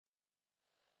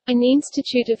An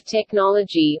institute of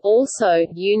technology, also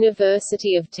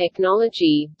University of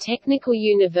Technology, Technical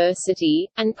University,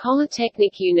 and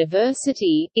Polytechnic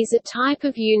University, is a type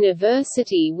of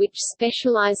university which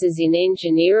specializes in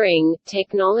engineering,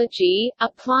 technology,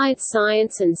 applied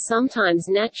science and sometimes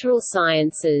natural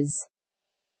sciences.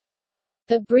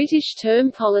 The British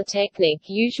term polytechnic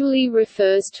usually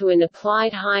refers to an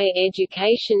applied higher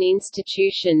education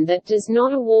institution that does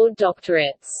not award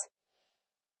doctorates.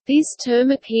 This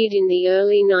term appeared in the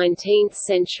early 19th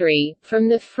century, from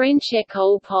the French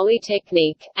École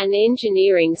Polytechnique, an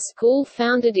engineering school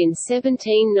founded in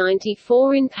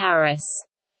 1794 in Paris.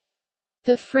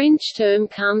 The French term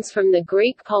comes from the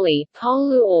Greek poly,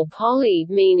 polou or poly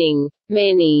meaning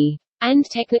many, and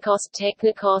technikos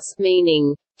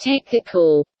meaning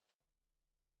technical.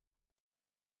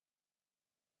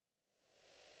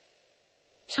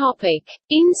 Topic: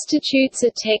 Institutes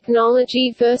of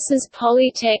Technology versus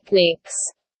Polytechnics.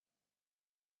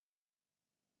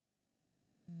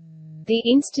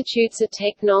 The Institutes of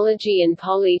Technology and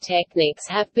Polytechnics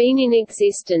have been in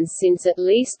existence since at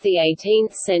least the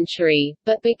 18th century,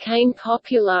 but became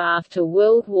popular after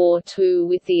World War II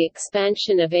with the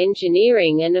expansion of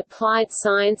engineering and applied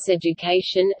science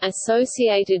education,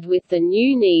 associated with the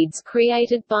new needs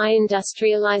created by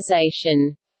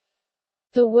industrialization.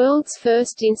 The world's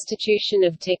first institution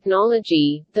of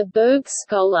technology, the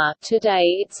Bergschule, today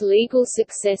its legal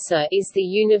successor is the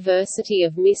University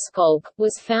of Miskolc,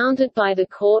 was founded by the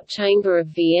Court Chamber of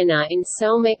Vienna in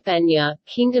Selmecbanja,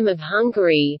 Kingdom of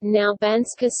Hungary, now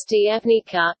Banská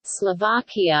Štiavnica,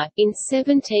 Slovakia, in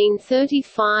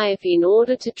 1735 in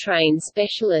order to train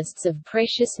specialists of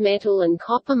precious metal and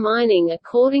copper mining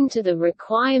according to the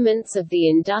requirements of the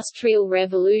Industrial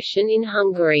Revolution in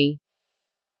Hungary.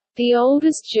 The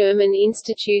oldest German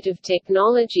institute of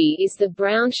technology is the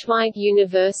Braunschweig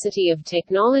University of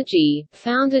Technology,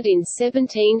 founded in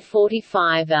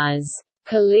 1745 as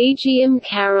Collegium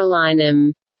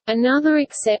Carolinum. Another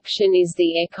exception is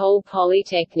the École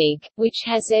Polytechnique, which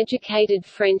has educated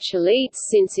French elites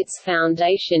since its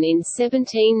foundation in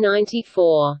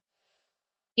 1794.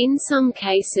 In some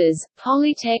cases,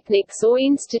 polytechnics or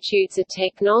institutes of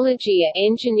technology are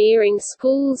engineering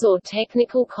schools or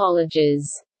technical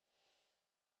colleges.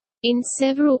 In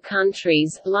several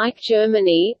countries, like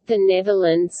Germany, the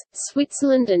Netherlands,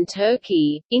 Switzerland and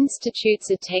Turkey, institutes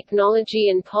of technology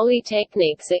and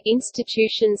polytechnics are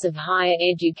institutions of higher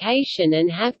education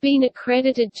and have been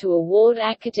accredited to award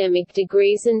academic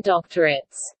degrees and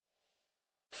doctorates.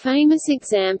 Famous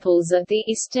examples are the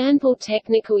Istanbul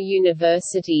Technical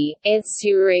University, ETH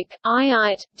Zurich,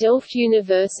 IIT, Delft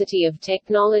University of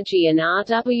Technology and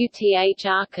RWTH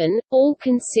Aachen, all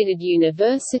considered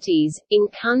universities. In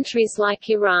countries like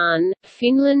Iran,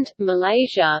 Finland,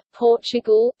 Malaysia,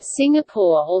 Portugal,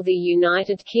 Singapore or the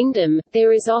United Kingdom,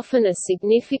 there is often a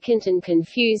significant and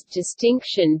confused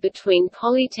distinction between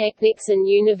polytechnics and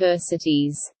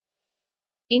universities.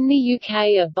 In the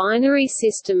UK, a binary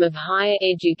system of higher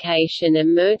education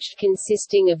emerged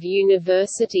consisting of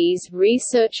universities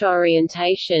research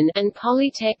orientation and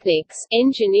polytechnics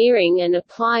engineering and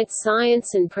applied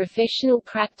science and professional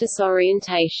practice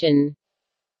orientation.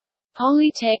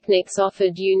 Polytechnics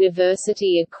offered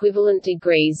university-equivalent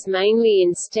degrees mainly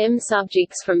in STEM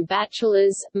subjects from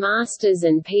bachelor's, master's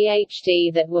and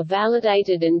PhD that were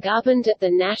validated and governed at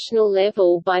the national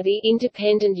level by the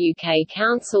independent UK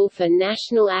Council for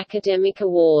National Academic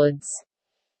Awards.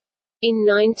 In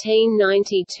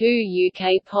 1992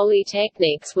 UK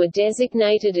polytechnics were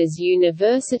designated as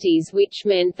universities, which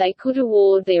meant they could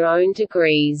award their own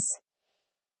degrees.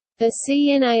 The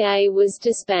CNAA was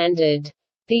disbanded.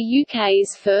 The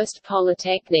UK's first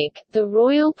polytechnic, the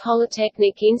Royal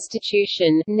Polytechnic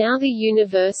Institution, now the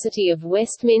University of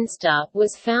Westminster,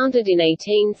 was founded in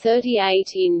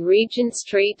 1838 in Regent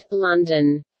Street,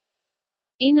 London.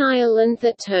 In Ireland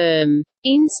the term,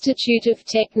 Institute of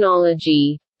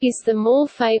Technology, is the more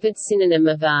favoured synonym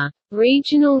of a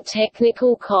regional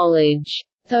technical college.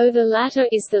 Though the latter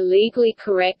is the legally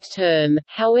correct term,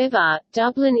 however,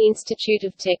 Dublin Institute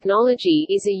of Technology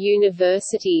is a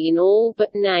university in all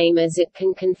but name as it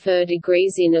can confer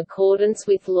degrees in accordance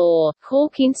with law.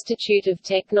 Cork Institute of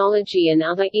Technology and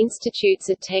other institutes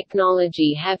of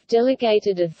technology have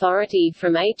delegated authority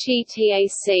from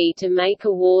HETAC to make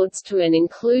awards to and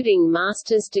including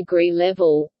master's degree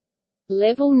level.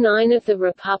 Level 9 of the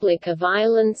Republic of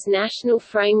Ireland's National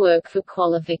Framework for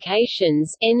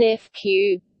Qualifications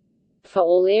 (NFQ), for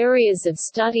all areas of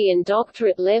study and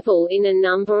doctorate level in a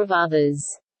number of others.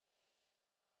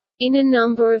 In a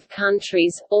number of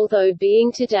countries, although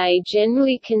being today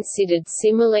generally considered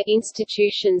similar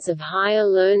institutions of higher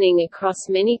learning across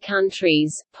many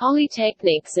countries,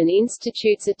 polytechnics and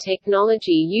institutes of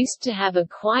technology used to have a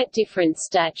quite different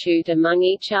statute among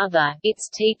each other,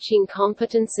 its teaching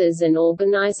competences and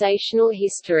organizational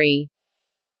history.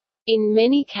 In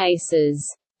many cases,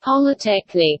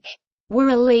 polytechnic were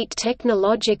elite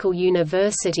technological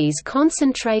universities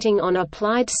concentrating on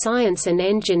applied science and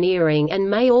engineering, and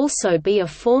may also be a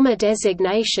former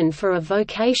designation for a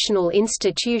vocational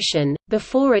institution,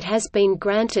 before it has been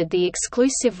granted the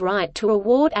exclusive right to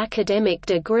award academic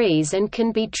degrees and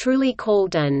can be truly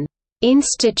called an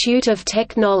institute of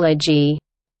technology.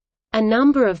 A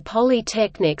number of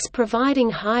polytechnics providing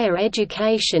higher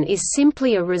education is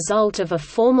simply a result of a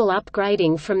formal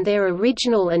upgrading from their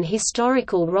original and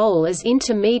historical role as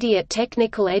intermediate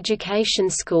technical education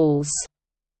schools.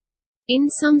 In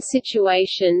some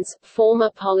situations, former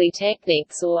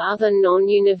polytechnics or other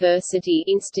non-university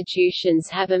institutions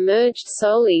have emerged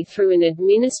solely through an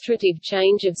administrative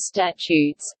change of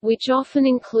statutes, which often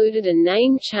included a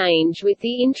name change with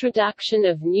the introduction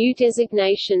of new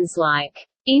designations like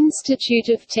Institute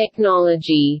of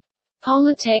Technology,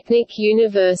 Polytechnic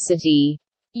University,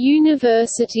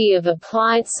 University of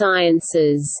Applied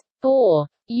Sciences, or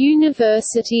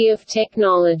University of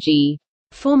Technology,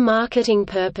 for marketing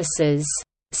purposes.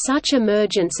 Such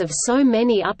emergence of so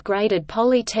many upgraded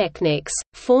polytechnics,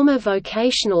 former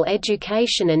vocational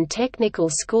education and technical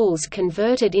schools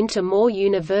converted into more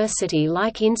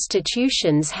university-like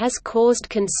institutions has caused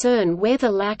concern where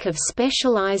the lack of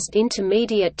specialized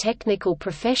intermediate technical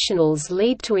professionals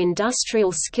lead to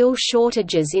industrial skill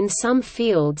shortages in some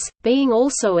fields, being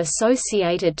also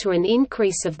associated to an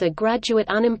increase of the graduate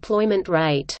unemployment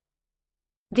rate.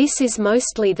 This is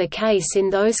mostly the case in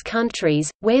those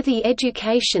countries, where the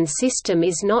education system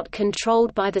is not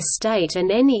controlled by the state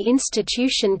and any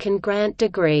institution can grant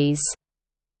degrees.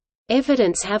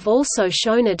 Evidence have also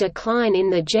shown a decline in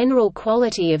the general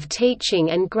quality of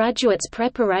teaching and graduates'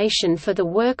 preparation for the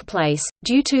workplace,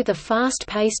 due to the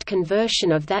fast-paced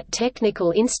conversion of that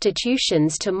technical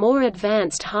institutions to more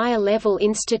advanced higher-level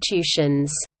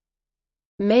institutions.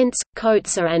 Mentz,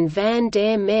 Coetzer and van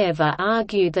der Merwe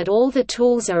argue that all the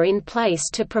tools are in place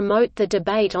to promote the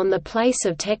debate on the place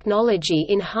of technology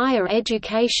in higher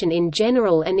education in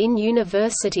general and in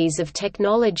universities of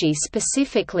technology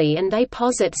specifically, and they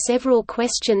posit several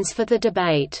questions for the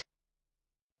debate.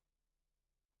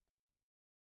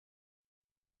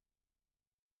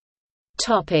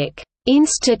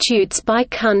 Institutes by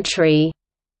country.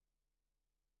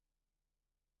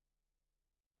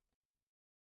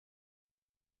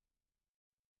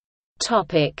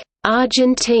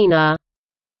 Argentina.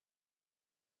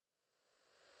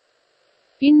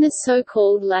 In the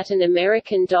so-called Latin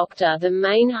American doctor, the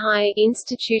main higher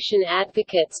institution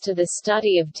advocates to the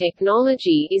study of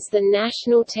technology is the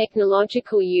National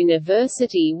Technological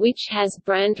University, which has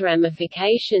brand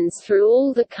ramifications through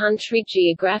all the country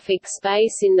geographic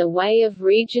space in the way of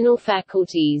regional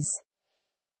faculties.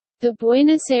 The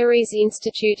Buenos Aires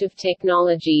Institute of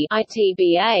Technology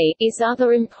 (ITBA) is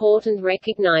other important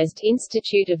recognized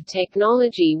institute of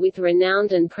technology with renown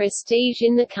and prestige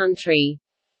in the country.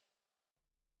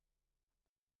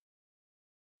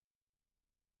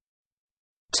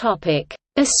 Topic: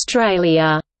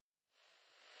 Australia.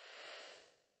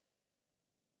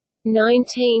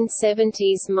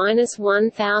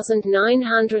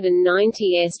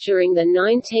 1970s–1990s. During the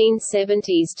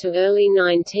 1970s to early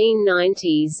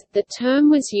 1990s, the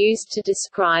term was used to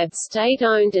describe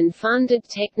state-owned and funded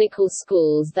technical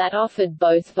schools that offered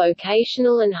both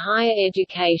vocational and higher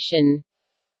education.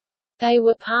 They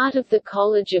were part of the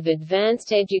College of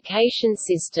Advanced Education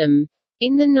system.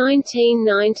 In the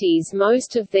 1990s,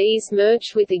 most of these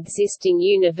merged with existing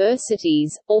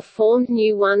universities, or formed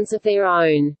new ones of their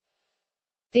own.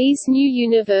 These new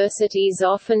universities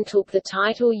often took the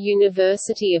title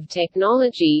University of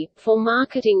Technology, for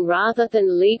marketing rather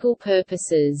than legal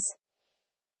purposes.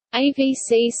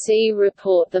 AVCC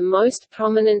report the most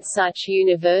prominent such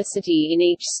university in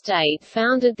each state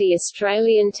founded the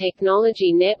Australian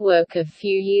Technology Network a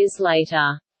few years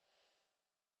later.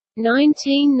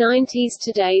 1990s.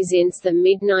 Today, since the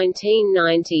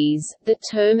mid-1990s, the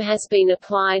term has been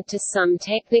applied to some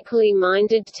technically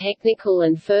minded technical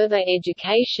and further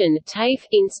education (TAFE)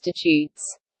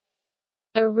 institutes.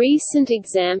 A recent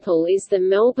example is the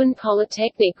Melbourne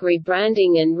Polytechnic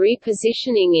rebranding and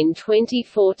repositioning in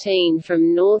 2014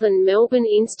 from Northern Melbourne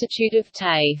Institute of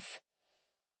TAFE.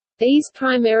 These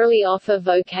primarily offer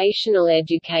vocational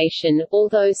education,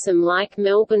 although some like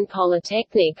Melbourne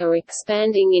Polytechnic are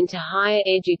expanding into higher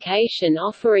education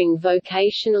offering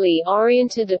vocationally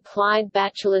oriented applied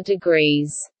bachelor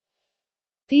degrees.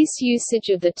 This usage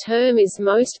of the term is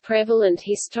most prevalent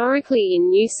historically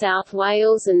in New South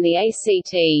Wales and the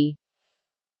ACT.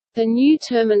 The new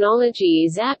terminology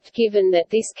is apt given that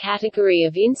this category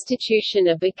of institution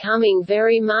are becoming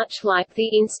very much like the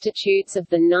institutes of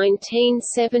the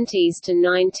 1970s to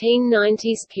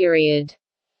 1990s period.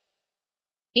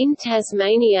 In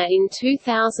Tasmania in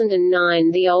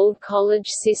 2009 the old college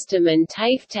system and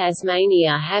TAFE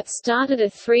Tasmania have started a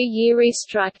 3-year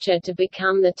restructure to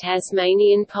become the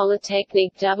Tasmanian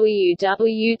Polytechnic.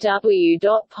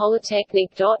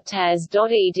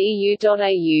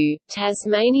 www.polytechnic.tas.edu.au,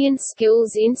 Tasmanian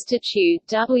Skills Institute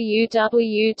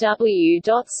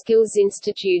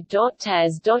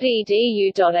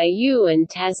www.skillsinstitute.tas.edu.au and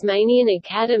Tasmanian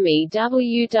Academy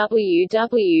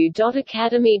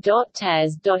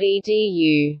www.academy.tas.edu.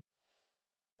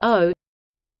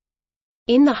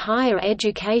 In the higher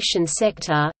education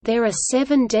sector, there are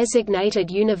 7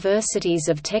 designated universities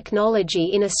of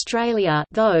technology in Australia,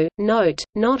 though, note,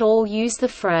 not all use the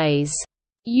phrase,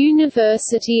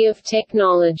 "University of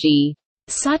Technology",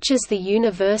 such as the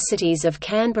Universities of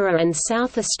Canberra and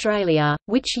South Australia,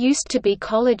 which used to be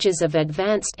colleges of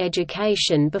advanced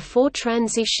education before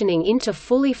transitioning into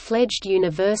fully fledged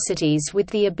universities with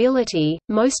the ability,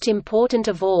 most important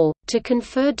of all, to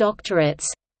confer doctorates.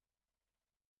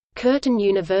 Curtin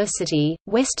University,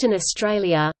 Western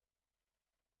Australia.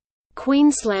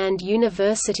 Queensland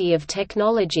University of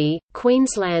Technology,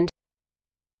 Queensland.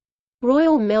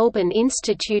 Royal Melbourne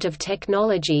Institute of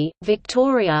Technology,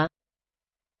 Victoria.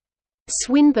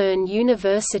 Swinburne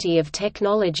University of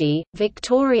Technology,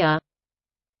 Victoria.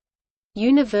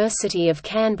 University of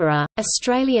Canberra,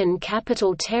 Australian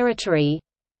Capital Territory.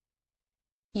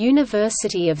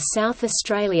 University of South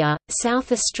Australia,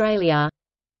 South Australia.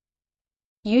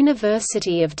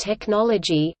 University of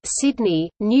Technology, Sydney,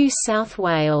 New South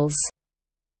Wales.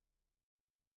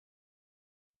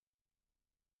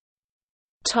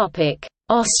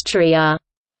 Austria.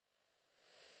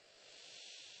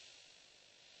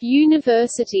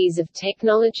 Universities of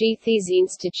technology. These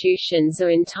institutions are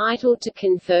entitled to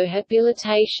confer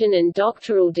habilitation and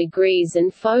doctoral degrees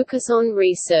and focus on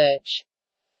research.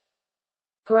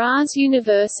 Graz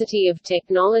University of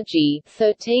Technology,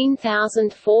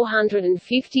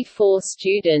 13,454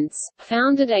 students,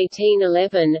 founded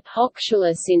 1811,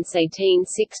 Hochschule since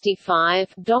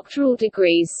 1865, doctoral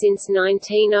degrees since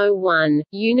 1901,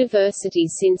 university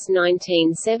since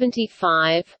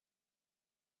 1975.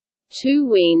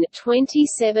 Wien,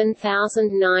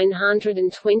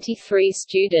 27,923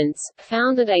 students,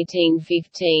 founded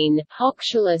 1815,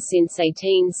 Hochschule since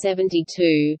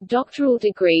 1872, doctoral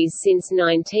degrees since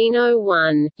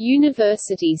 1901,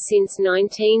 university since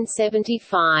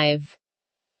 1975.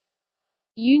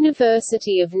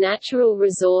 University of Natural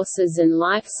Resources and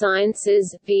Life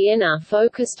Sciences, Vienna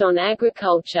focused on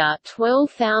agriculture,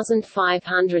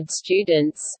 12,500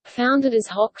 students, founded as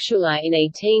Hochschule in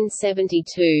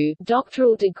 1872,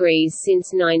 doctoral degrees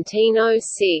since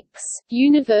 1906,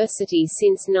 university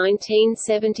since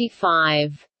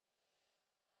 1975.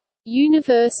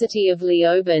 University of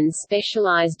Leoben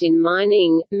specialized in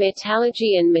mining,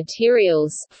 metallurgy and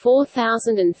materials,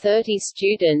 4,030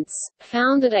 students,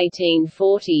 founded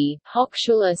 1840,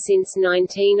 Hochschule since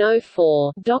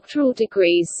 1904, doctoral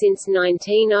degrees since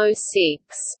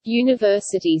 1906,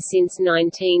 university since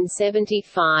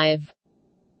 1975.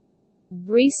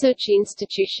 Research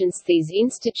institutions. These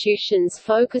institutions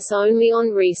focus only on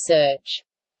research.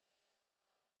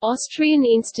 Austrian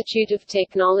Institute of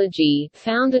Technology,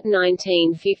 founded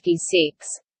 1956.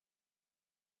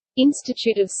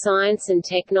 Institute of Science and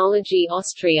Technology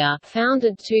Austria,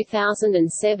 founded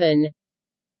 2007.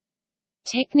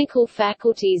 Technical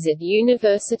faculties at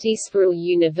universities. Several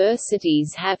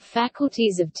universities have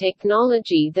faculties of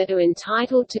technology that are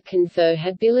entitled to confer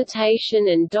habilitation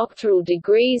and doctoral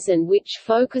degrees and which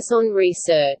focus on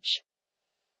research.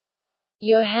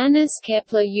 Johannes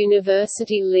Kepler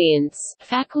University Linz,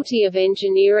 Faculty of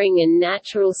Engineering and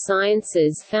Natural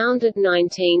Sciences, founded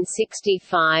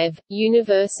 1965,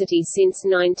 university since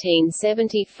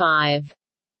 1975.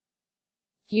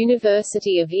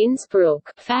 University of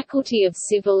Innsbruck, Faculty of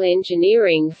Civil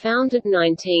Engineering, founded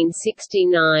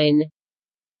 1969.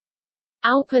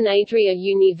 Alpen Adria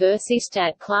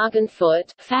Universität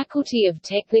Klagenfurt, Faculty of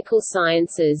Technical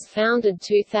Sciences, founded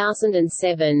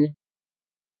 2007.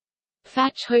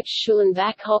 Fachhochschulen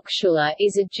Fachhochschule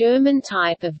is a German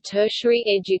type of tertiary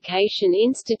education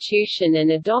institution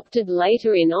and adopted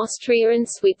later in Austria and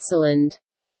Switzerland.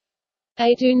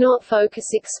 They do not focus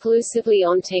exclusively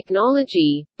on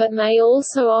technology, but may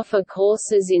also offer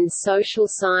courses in social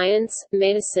science,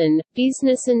 medicine,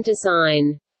 business and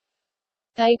design.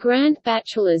 They grant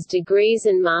bachelor's degrees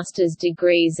and master's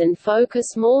degrees and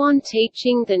focus more on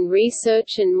teaching than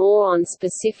research and more on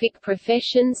specific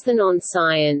professions than on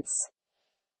science.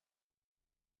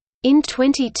 In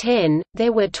 2010,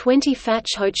 there were 20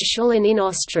 Fachhochschulen in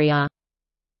Austria.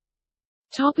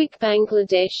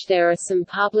 Bangladesh. There are some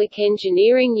public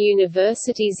engineering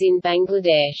universities in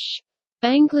Bangladesh.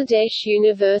 Bangladesh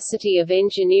University of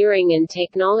Engineering and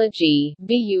Technology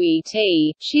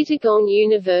 (BUET), Chittagong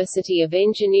University of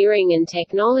Engineering and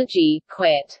Technology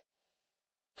 (QET),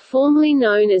 formerly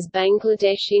known as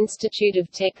Bangladesh Institute of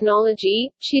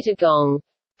Technology, Chittagong.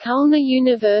 Khulna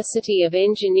University of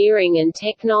Engineering and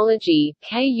Technology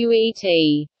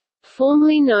 (KUET),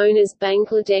 formerly known as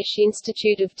Bangladesh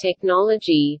Institute of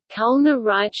Technology, Khulna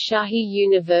Rajshahi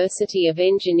University of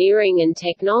Engineering and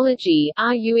Technology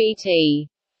 (RUET),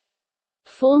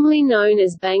 formerly known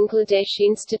as Bangladesh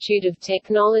Institute of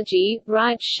Technology,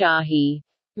 Rajshahi.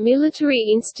 Military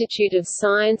Institute of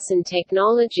Science and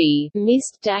Technology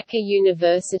 (MIST), Dhaka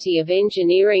University of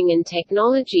Engineering and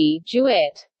Technology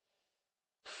 (JUET),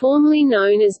 formerly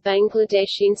known as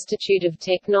Bangladesh Institute of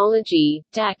Technology,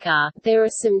 Dhaka. There are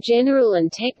some general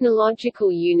and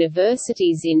technological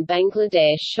universities in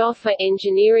Bangladesh offer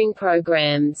engineering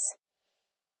programs.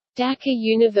 Dhaka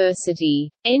University.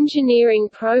 Engineering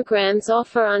programs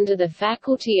offer under the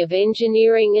Faculty of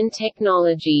Engineering and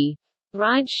Technology.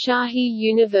 Rajshahi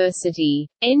University.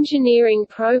 Engineering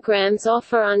programs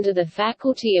offer under the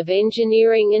Faculty of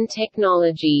Engineering and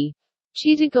Technology.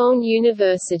 Chittagong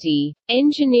University.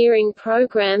 Engineering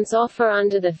programs offer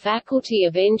under the Faculty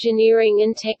of Engineering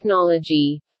and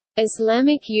Technology.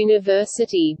 Islamic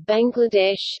University,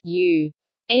 Bangladesh (U).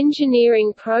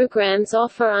 Engineering programs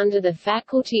offer under the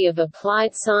Faculty of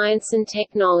Applied Science and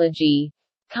Technology.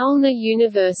 Khulna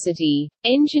University.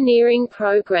 Engineering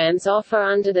programs offer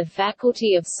under the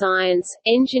Faculty of Science,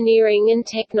 Engineering and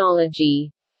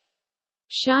Technology.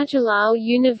 Shahjalal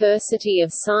University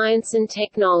of Science and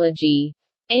Technology.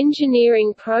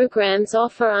 Engineering programs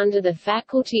offer under the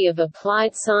Faculty of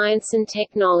Applied Science and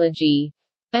Technology.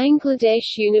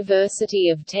 Bangladesh University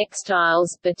of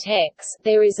Textiles (BTEX).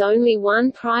 There is only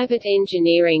one private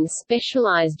engineering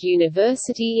specialized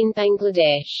university in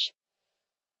Bangladesh.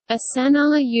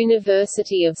 Ahsanullah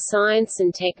University of Science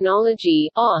and Technology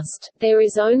 (OST). There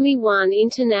is only one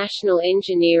international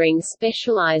engineering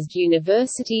specialized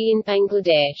university in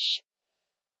Bangladesh.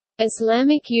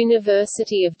 Islamic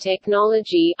University of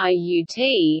Technology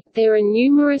 (IUT). There are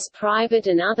numerous private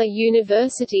and other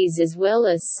universities as well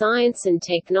as science and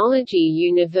technology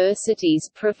universities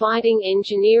providing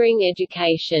engineering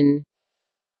education.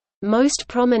 Most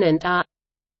prominent are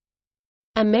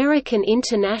American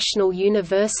International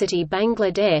University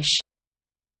Bangladesh,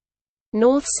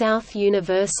 North-South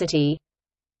University,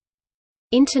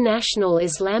 International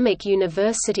Islamic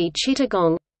University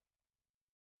Chittagong,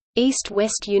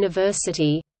 East-West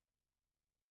University,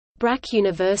 BRAC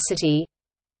University,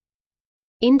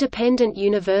 Independent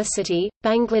University,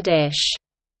 Bangladesh.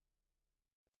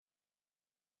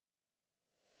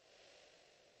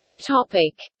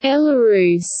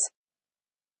 Belarus.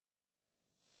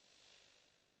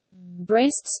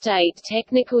 Brest State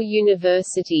Technical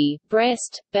University,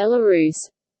 Brest, Belarus.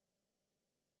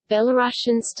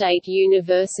 Belarusian State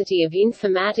University of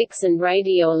Informatics and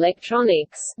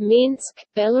Radioelectronics, Minsk,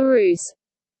 Belarus.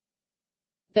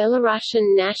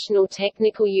 Belarusian National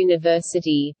Technical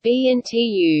University,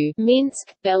 BNTU,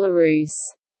 Minsk, Belarus.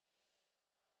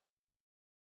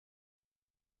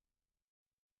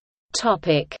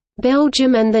 Topic: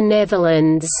 Belgium and the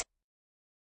Netherlands.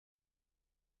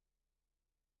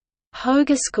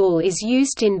 Hogeschool is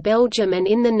used in Belgium and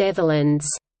in the Netherlands.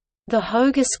 The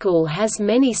Hogeschool has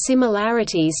many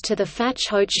similarities to the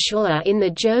Fachhochschule in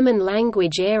the German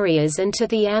language areas and to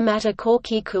the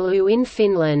Ammattikorkeakoulu in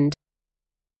Finland.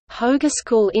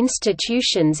 Hogeschool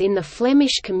institutions in the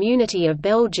Flemish community of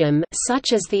Belgium,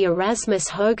 such as the Erasmus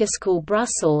Hogeschool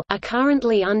Brussels, are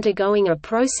currently undergoing a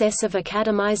process of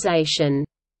academization.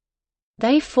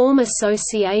 They form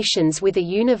associations with a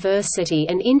university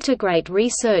and integrate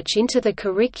research into the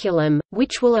curriculum,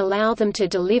 which will allow them to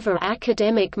deliver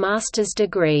academic master's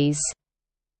degrees.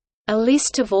 A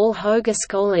list of all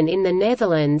hogescholen in the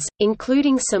Netherlands,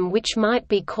 including some which might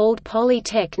be called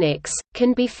polytechnics,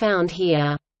 can be found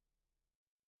here.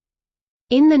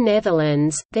 In the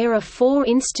Netherlands, there are 4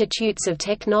 institutes of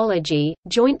technology,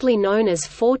 jointly known as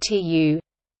 4TU: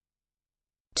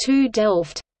 2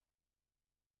 Delft,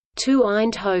 2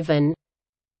 Eindhoven,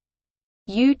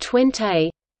 U Twente,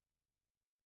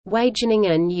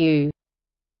 Wageningen U.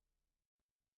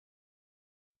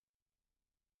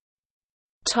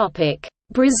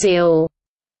 Brazil.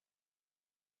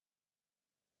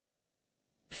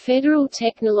 Federal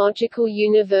Technological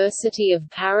University of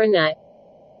Paraná,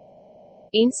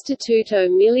 Instituto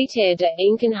Militar de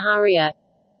Engenharia,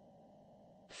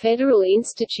 Federal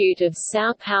Institute of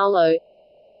São Paulo,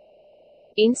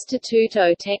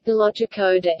 Instituto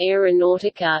Tecnológico de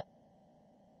Aeronáutica,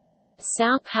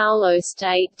 São Paulo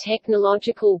State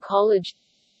Technological College,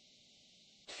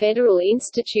 Federal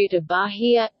Institute of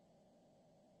Bahia,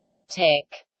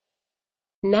 Tech.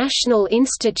 National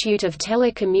Institute of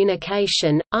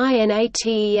Telecommunication,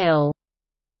 INATEL.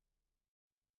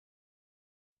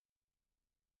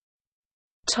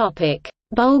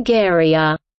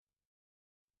 Bulgaria.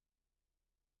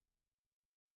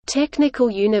 Technical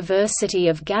University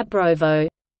of Gabrovo,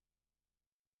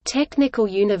 Technical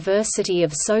University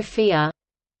of Sofia,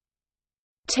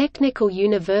 Technical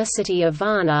University of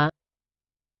Varna,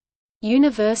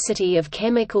 University of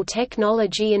Chemical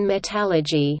Technology and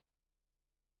Metallurgy.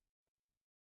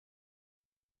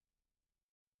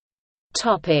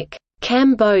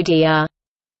 Cambodia.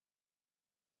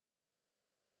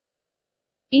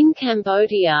 In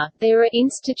Cambodia, there are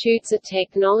institutes of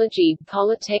technology,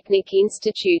 polytechnic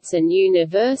institutes and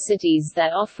universities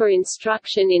that offer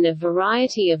instruction in a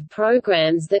variety of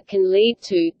programs that can lead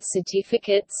to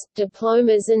certificates,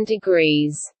 diplomas and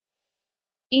degrees.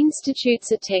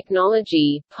 Institutes of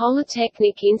technology,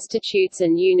 polytechnic institutes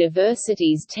and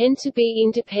universities tend to be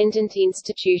independent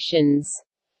institutions.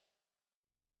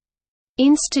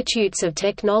 Institutes of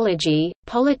Technology,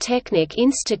 Polytechnic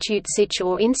Institute Sich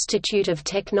or Institute of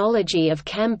Technology of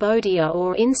Cambodia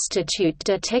or Institut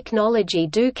de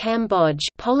Technologie du Cambodge,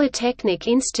 Polytechnic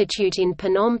Institute in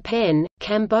Phnom Penh,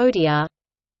 Cambodia.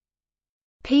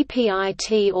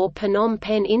 PPIT or Phnom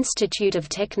Penh Institute of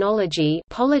Technology,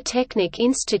 Polytechnic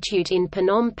Institute in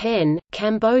Phnom Penh,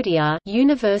 Cambodia.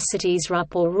 Universities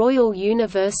RUP or Royal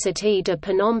University de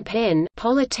Phnom Penh,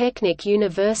 Polytechnic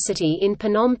University in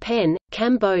Phnom Penh,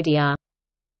 Cambodia.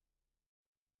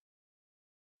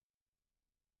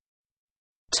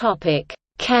 Topic: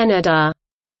 Canada.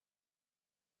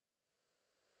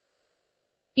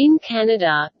 In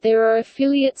Canada, there are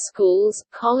affiliate schools,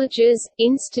 colleges,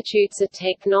 institutes of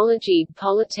technology,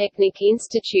 polytechnic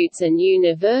institutes and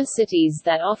universities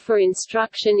that offer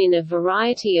instruction in a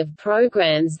variety of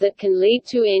programs that can lead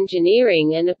to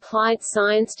engineering and applied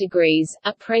science degrees,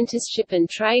 apprenticeship and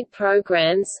trade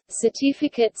programs,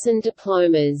 certificates and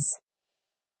diplomas.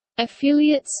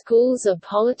 Affiliate schools are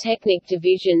polytechnic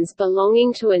divisions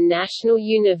belonging to a national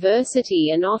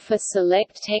university and offer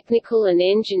select technical and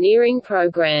engineering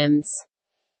programs.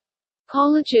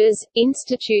 Colleges,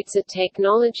 institutes of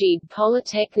technology,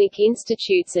 polytechnic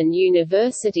institutes and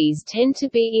universities tend to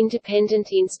be independent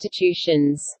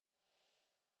institutions.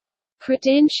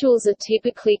 Credentials are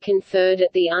typically conferred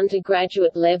at the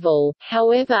undergraduate level,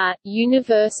 however,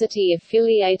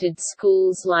 university-affiliated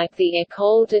schools like the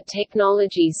École de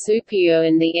Technologie Supérieure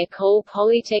and the École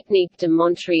Polytechnique de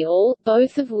Montréal,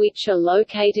 both of which are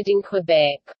located in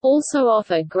Quebec, also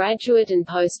offer graduate and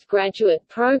postgraduate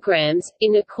programs,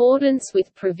 in accordance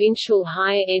with provincial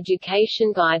higher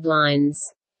education guidelines.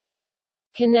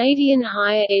 Canadian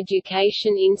higher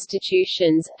education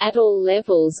institutions, at all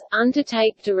levels,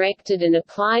 undertake directed and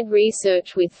applied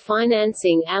research with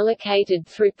financing allocated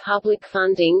through public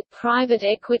funding, private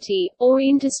equity, or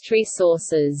industry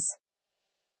sources.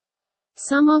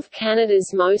 Some of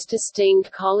Canada's most esteemed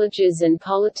colleges and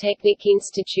polytechnic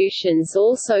institutions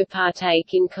also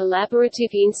partake in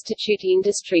collaborative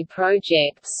institute-industry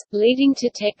projects, leading to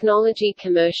technology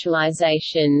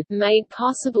commercialization, made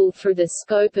possible through the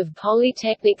scope of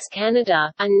Polytechnics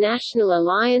Canada, a national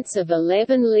alliance of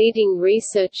 11 leading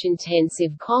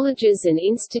research-intensive colleges and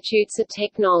institutes of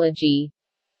technology.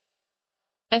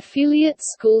 Affiliate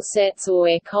school sets or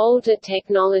École de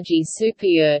Technologie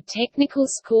Supérieure technical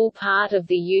school part of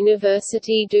the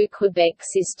Université du Québec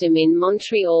system in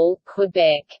Montréal,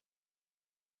 Quebec.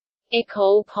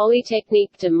 École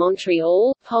Polytechnique de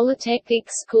Montréal, Polytechnic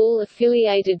school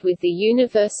affiliated with the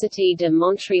Université de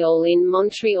Montréal in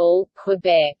Montreal,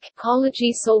 Quebec.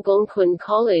 Collège Algonquin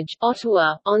College,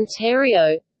 Ottawa,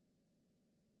 Ontario.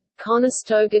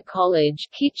 Conestoga College,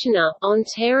 Kitchener,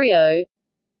 Ontario.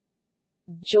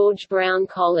 George Brown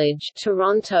College,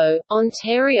 Toronto,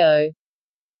 Ontario.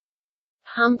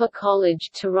 Humber College,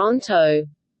 Toronto.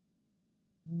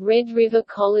 Red River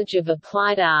College of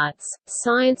Applied Arts,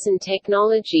 Science and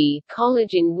Technology College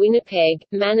in Winnipeg,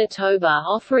 Manitoba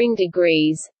offering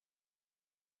degrees.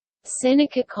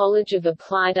 Seneca College of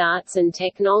Applied Arts and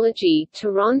Technology,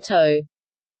 Toronto.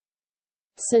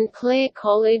 St. Clair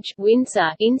College,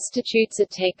 Windsor Institutes of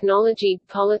Technology,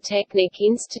 Polytechnic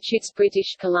Institutes,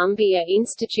 British Columbia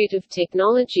Institute of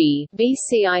Technology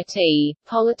BCIT,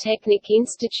 Polytechnic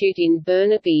Institute in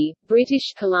Burnaby,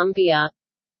 British Columbia.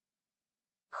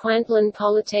 Kwantlen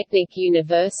Polytechnic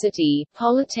University,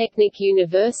 Polytechnic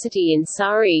University in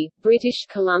Surrey, British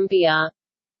Columbia.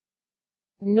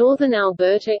 Northern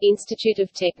Alberta Institute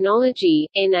of Technology,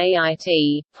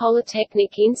 NAIT,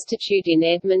 Polytechnic Institute in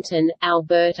Edmonton,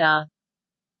 Alberta.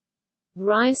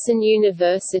 Ryerson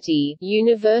University,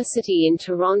 University in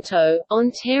Toronto,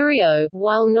 Ontario,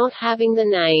 while not having the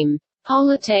name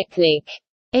Polytechnic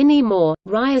anymore,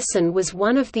 Ryerson was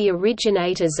one of the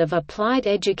originators of applied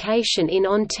education in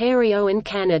Ontario and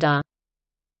Canada.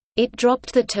 It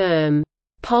dropped the term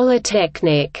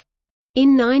Polytechnic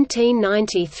in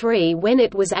 1993 when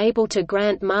it was able to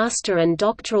grant master and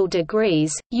doctoral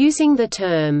degrees, using the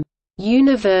term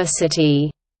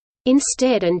university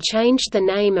instead, and changed the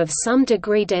name of some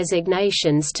degree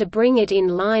designations to bring it in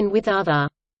line with other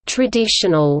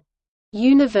traditional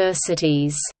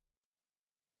universities.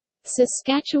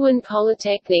 Saskatchewan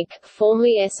Polytechnic,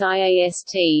 formerly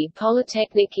SIAST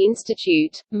Polytechnic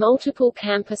Institute, multiple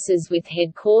campuses with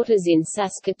headquarters in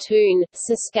Saskatoon,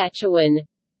 Saskatchewan.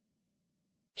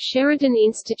 Sheridan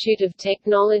Institute of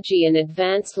Technology and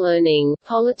Advanced Learning,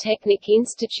 Polytechnic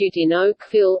Institute in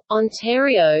Oakville,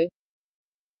 Ontario.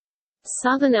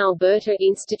 Southern Alberta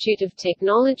Institute of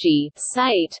Technology,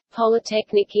 SAIT,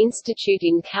 Polytechnic Institute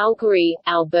in Calgary,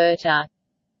 Alberta.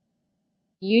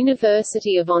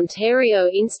 University of Ontario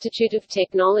Institute of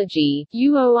Technology,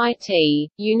 UOIT,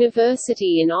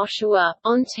 University in Oshawa,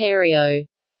 Ontario.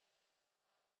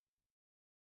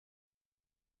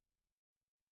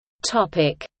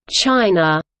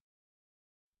 China.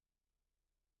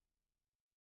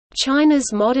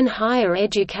 China's modern higher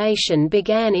education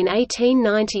began in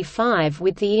 1895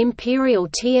 with the Imperial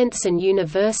Tientsin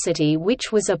University,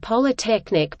 which was a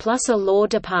polytechnic plus a law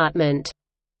department.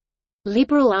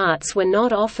 Liberal arts were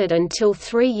not offered until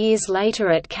 3 years later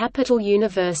at Capital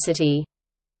University.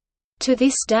 To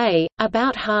this day,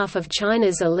 about half of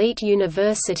China's elite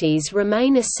universities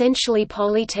remain essentially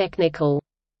polytechnical.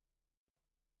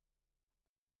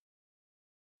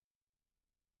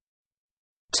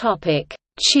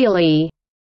 Chile.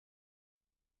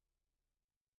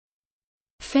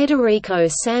 Federico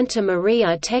Santa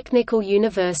Maria Technical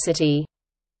University.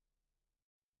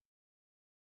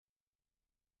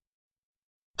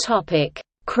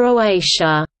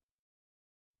 Croatia.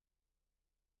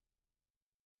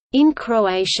 In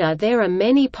Croatia there are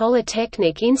many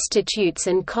polytechnic institutes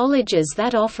and colleges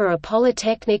that offer a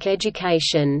polytechnic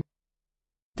education.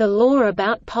 The law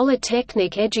about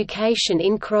polytechnic education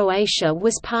in Croatia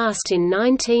was passed in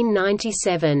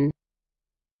 1997.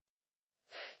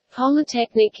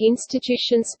 Polytechnic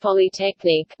institutions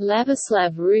Polytechnic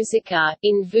Lavoslav Ružica,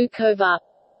 in Vukovar.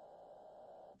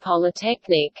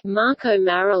 Polytechnic Marko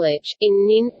Marulić, in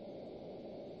Nin.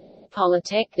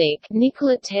 Polytechnic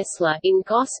Nikola Tesla, in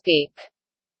Gospić.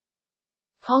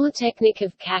 Polytechnic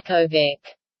of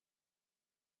Kakovec.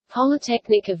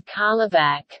 Polytechnic of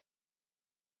Karlovac.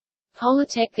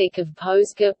 Polytechnic of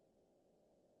Požega.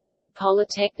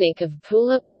 Polytechnic of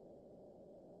Pula.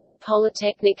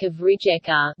 Polytechnic of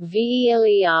Rijeka,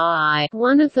 VELERI,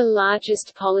 one of the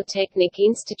largest polytechnic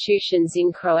institutions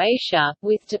in Croatia,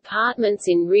 with departments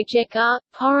in Rijeka,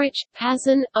 Poreč,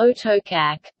 Pazin,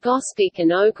 Otočac, Gospić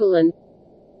and Ogulin.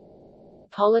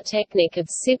 Polytechnic of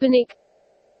Šibenik.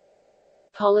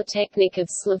 Polytechnic of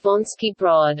Slavonski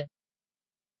Brod.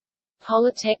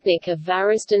 Polytechnic of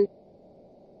Varaždin.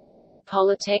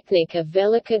 Polytechnic of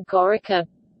Velika Gorica.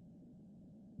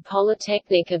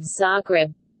 Polytechnic of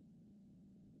Zagreb.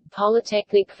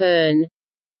 Polytechnic Vern.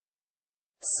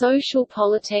 Social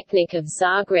Polytechnic of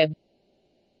Zagreb.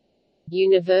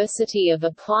 University of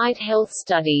Applied Health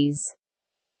Studies.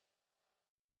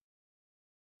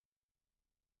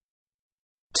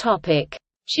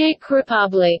 Czech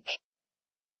Republic.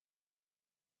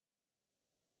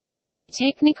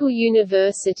 Technical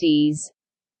universities.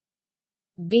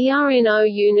 Brno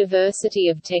University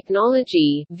of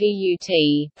Technology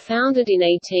VUT, founded in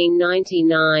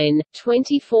 1899,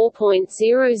 24,000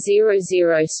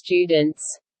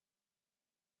 students.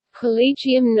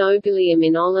 Collegium Nobilium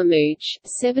in Olomouc,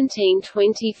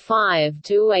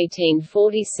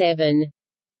 1725–1847.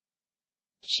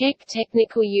 Czech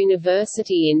Technical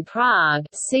University in Prague,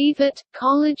 CVET,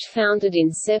 college founded in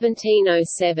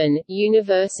 1707,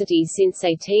 university since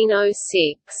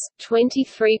 1806,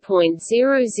 23,000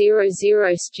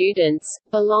 students,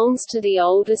 belongs to the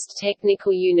oldest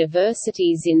technical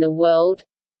universities in the world.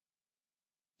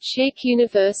 Czech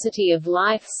University of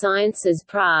Life Sciences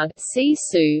Prague,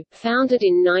 CSU, founded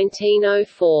in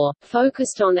 1904,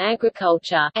 focused on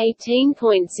agriculture,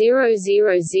 18,000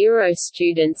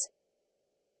 students.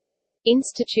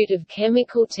 Institute of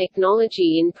Chemical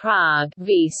Technology in Prague,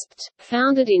 VISPT,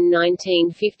 founded in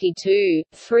 1952,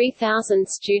 3,000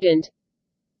 student.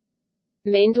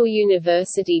 Mendel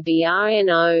University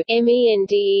BRNO,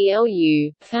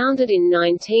 MENDELU, founded in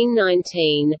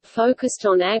 1919, focused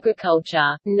on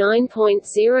agriculture,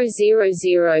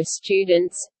 9,000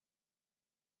 students.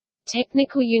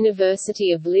 Technical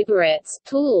University of Liberec,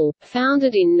 Toul,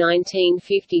 founded in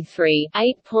 1953,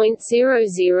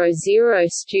 8,000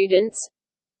 students.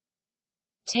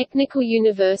 Technical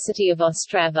University of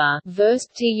Ostrava,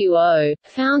 VSTUO,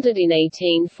 founded in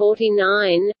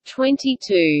 1849,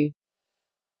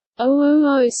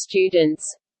 22,000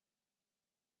 students.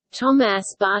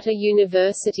 Thomas Bata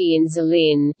University in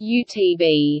Zlín,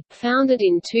 UTB, founded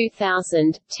in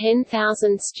 2000,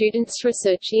 10,000 students.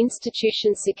 Research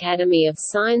institutions. Academy of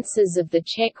Sciences of the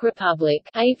Czech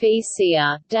Republic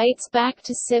AVCA, dates back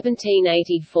to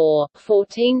 1784,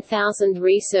 14,000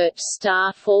 research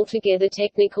staff altogether.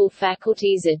 Technical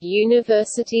faculties at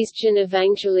universities: Jan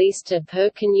Evangelista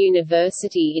Perkin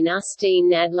University in Ústí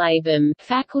nad Labem,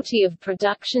 Faculty of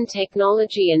Production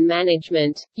Technology and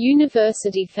Management,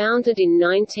 university founded in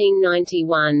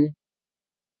 1991.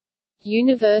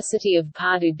 University of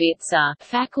Pardubice,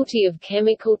 Faculty of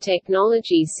Chemical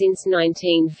Technology since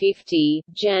 1950,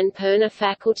 Jan Perna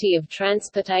Faculty of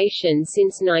Transportation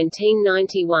since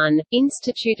 1991,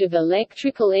 Institute of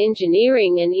Electrical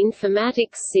Engineering and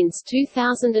Informatics since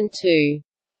 2002.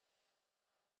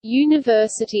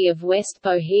 University of West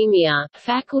Bohemia,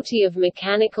 Faculty of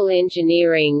Mechanical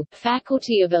Engineering,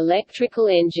 Faculty of Electrical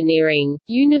Engineering,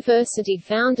 university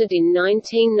founded in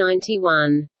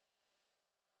 1991.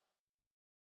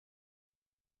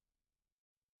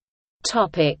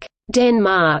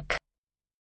 Denmark.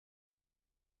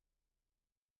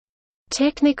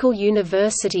 Technical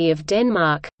University of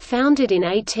Denmark, founded in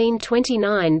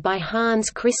 1829 by Hans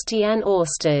Christian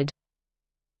Ørsted.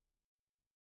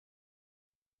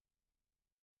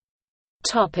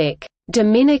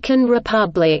 Dominican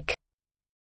Republic.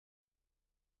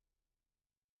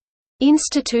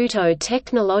 Instituto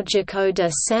Tecnológico de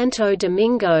Santo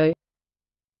Domingo,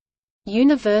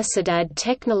 Universidad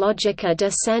Tecnológica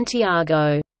de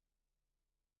Santiago.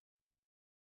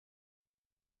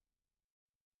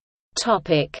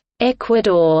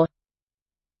 Ecuador.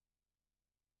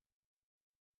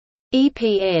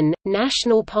 EPN,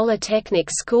 National Polytechnic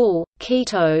School,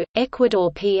 Quito,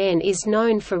 Ecuador. PN is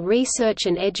known for research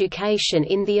and education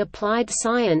in the applied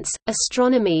science,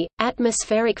 astronomy,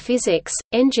 atmospheric physics,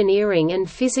 engineering and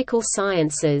physical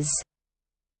sciences.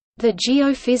 The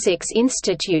Geophysics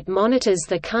Institute monitors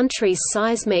the country's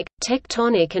seismic,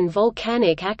 tectonic and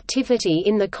volcanic activity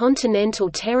in the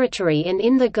continental territory and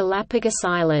in the Galapagos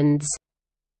Islands.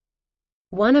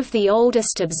 One of the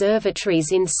oldest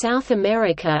observatories in South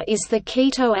America is the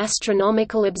Quito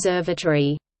Astronomical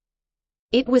Observatory.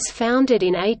 It was founded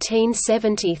in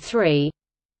 1873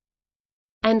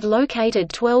 and located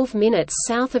 12 minutes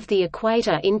south of the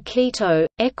equator in Quito,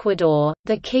 Ecuador.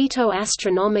 The Quito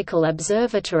Astronomical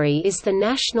Observatory is the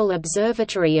national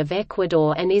observatory of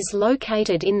Ecuador and is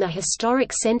located in the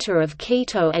historic center of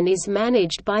Quito and is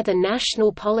managed by the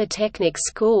National Polytechnic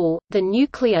School. The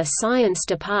Nuclear Science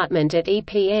Department at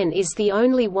EPN is the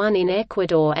only one in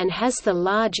Ecuador and has the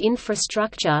large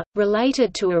infrastructure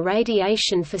related to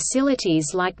irradiation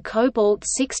facilities like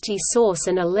cobalt-60 source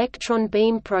and electron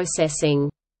beam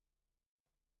processing.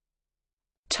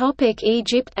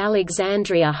 Egypt.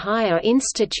 Alexandria Higher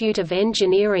Institute of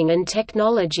Engineering and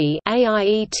Technology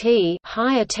 (AIET),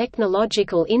 Higher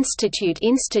Technological Institute,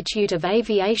 Institute of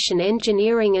Aviation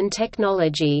Engineering and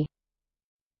Technology.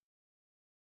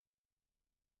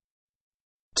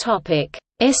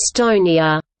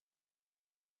 Estonia.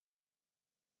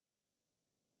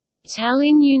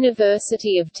 Tallinn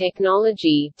University of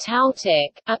Technology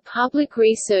 (Taltech), a public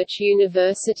research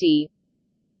university.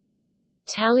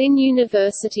 Tallinn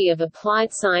University of Applied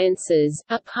Sciences,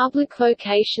 a public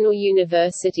vocational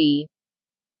university.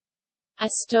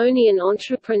 Estonian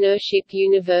Entrepreneurship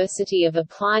University of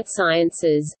Applied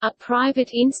Sciences, a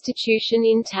private institution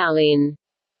in Tallinn.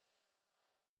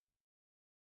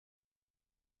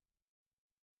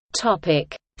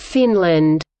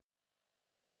 Finland.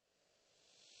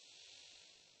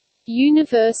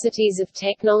 Universities of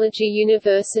technology.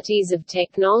 Universities of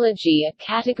technology are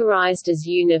categorized as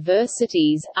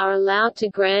universities, are allowed to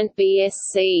grant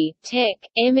BSc, Tech,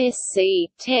 MSc,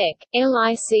 Tech,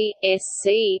 LIC,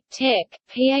 SC, Tech,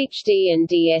 PhD and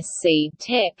DSc,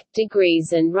 Tech,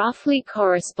 degrees and roughly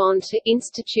correspond to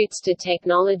Instituts de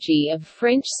Technologie of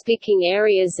French-speaking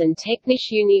areas and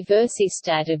Technische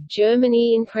Universität of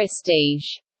Germany in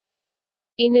prestige.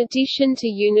 In addition to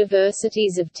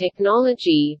universities of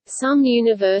technology, some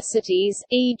universities,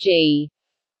 e.g.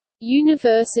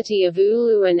 University of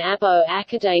Oulu and Abo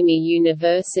Academia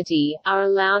University, are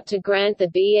allowed to grant the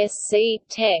BSc,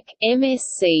 Tech,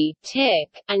 MSc,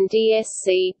 Tech, and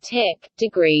DSc, Tech,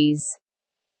 degrees.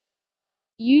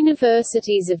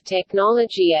 Universities of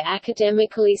technology are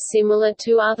academically similar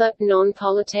to other,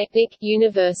 non-polytechnic,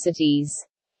 universities.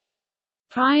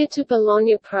 Prior to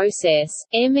Bologna process,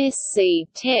 MSc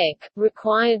Tech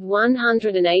required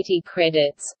 180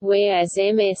 credits, whereas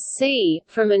MSc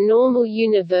from a normal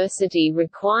university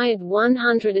required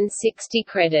 160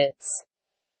 credits.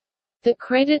 The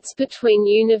credits between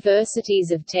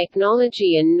universities of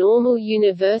technology and normal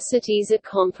universities are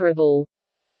comparable.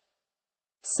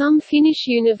 Some Finnish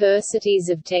universities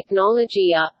of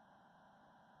technology are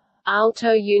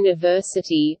Aalto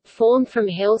University, formed from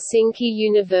Helsinki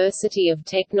University of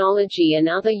Technology and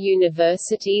other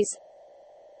universities,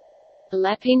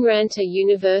 Lappeenranta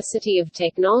University of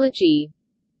Technology,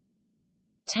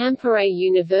 Tampere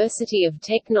University of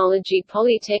Technology.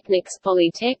 Polytechnic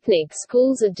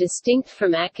schools are distinct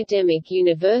from academic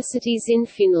universities in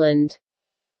Finland.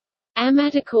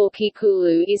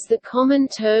 Ammattikorkeakoulu is the common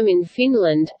term in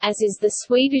Finland, as is the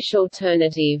Swedish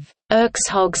alternative,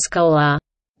 Yrkeshögskola.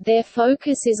 Their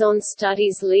focus is on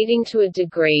studies leading to a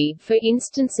degree, for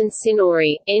instance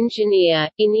insinööri, engineer,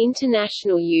 in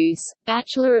international use,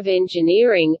 Bachelor of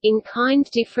Engineering, in kind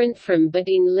different from but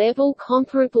in level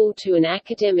comparable to an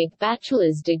academic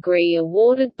bachelor's degree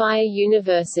awarded by a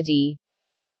university.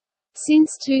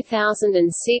 Since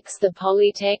 2006 the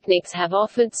polytechnics have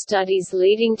offered studies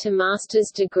leading to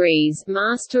master's degrees,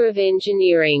 Master of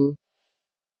Engineering.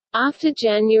 After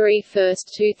January 1,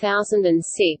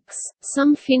 2006,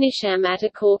 some Finnish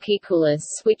ammattikorkeakouluja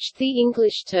switched the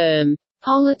English term,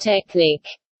 polytechnic,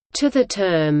 to the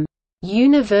term,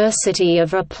 University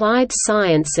of Applied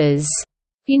Sciences,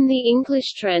 in the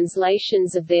English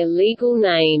translations of their legal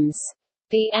names.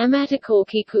 The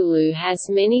Ammattikorkeakoulu has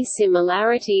many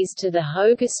similarities to the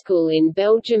Hogeschool in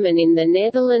Belgium and in the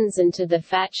Netherlands and to the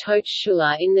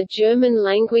Fachhochschule in the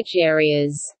German-language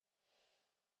areas.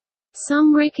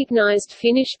 Some recognized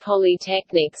Finnish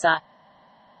polytechnics are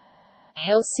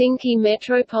Helsinki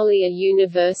Metropolia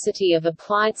University of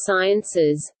Applied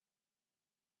Sciences,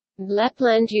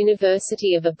 Lapland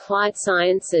University of Applied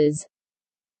Sciences,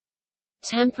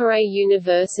 Tampere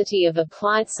University of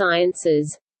Applied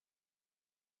Sciences,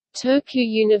 Turku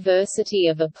University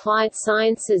of Applied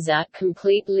Sciences. A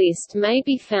complete list may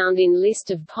be found in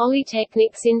List of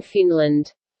polytechnics in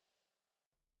Finland.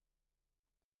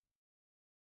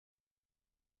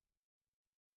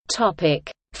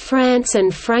 France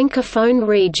and Francophone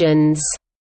regions.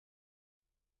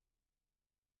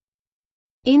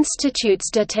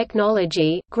 Instituts de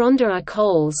technologie, grandes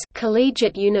écoles,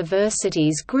 collegiate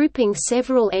universities grouping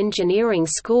several engineering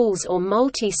schools or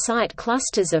multi-site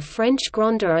clusters of French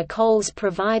grandes écoles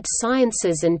provide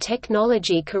sciences and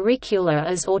technology curricula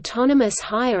as autonomous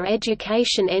higher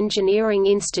education engineering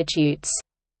institutes.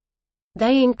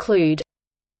 They include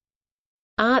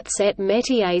Arts et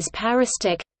métiers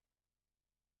Paristech,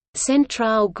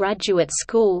 Centrale Graduate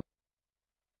School,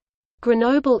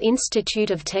 Grenoble Institute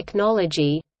of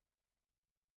Technology,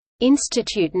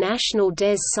 Institut National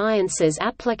des Sciences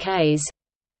Appliquées,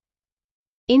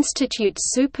 Institut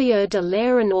Supérieur de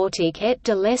l'Aéronautique et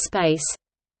de l'Espace,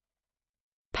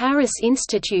 Paris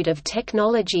Institute of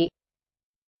Technology,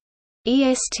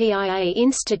 ESTIA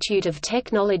Institute of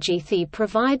Technology. They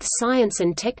provide science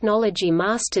and technology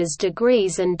master's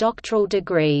degrees and doctoral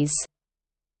degrees.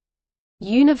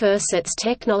 Universités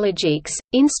technologiques,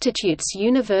 instituts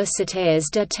universitaires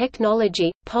de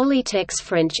technologie, Polytech's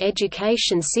French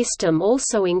education system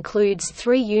also includes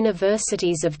 3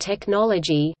 universities of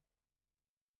technology: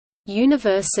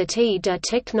 Université de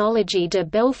technologie de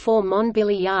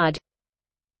Belfort-Montbéliard,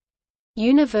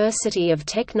 University of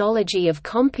Technology of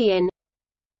Compiègne,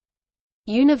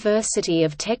 University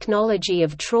of Technology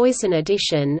of Troyes. In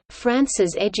addition,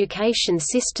 France's education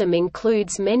system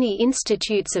includes many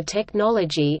institutes of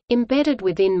technology, embedded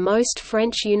within most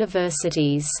French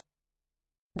universities.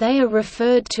 They are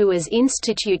referred to as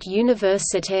Institut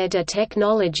Universitaire de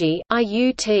Technologie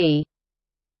 (IUT).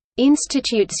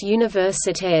 Instituts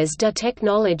universitaires de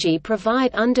technologie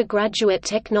provide undergraduate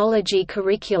technology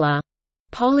curricula.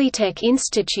 Polytech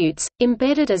institutes,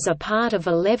 embedded as a part of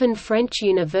 11 French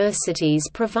universities,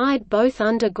 provide both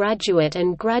undergraduate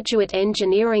and graduate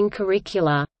engineering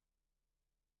curricula.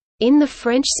 In the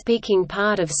French-speaking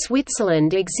part of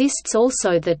Switzerland exists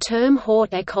also the term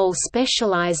Haute École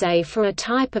spécialisée for a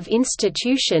type of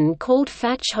institution called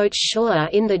Fachhochschule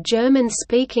in the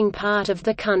German-speaking part of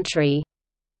the country.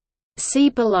 See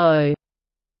below.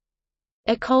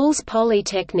 Écoles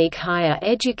polytechniques, higher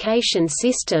education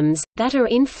systems, that are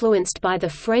influenced by the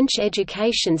French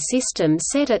education system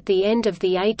set at the end of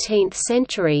the 18th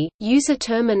century, use a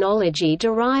terminology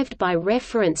derived by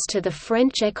reference to the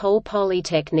French École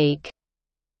polytechnique.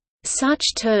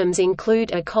 Such terms include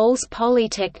Écoles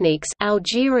polytechniques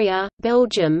Algeria,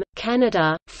 Belgium,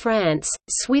 Canada, France,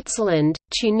 Switzerland,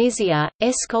 Tunisia,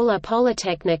 Escola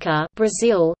Politecnica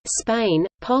Brazil, Spain,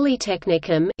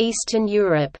 Polytechnicum Eastern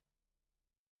Europe.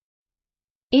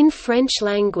 In French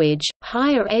language,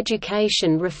 higher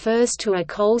education refers to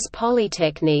écoles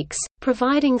polytechniques,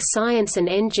 providing science and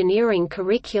engineering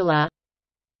curricula.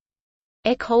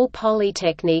 École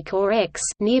polytechnique or Aix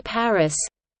near Paris.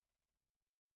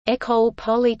 École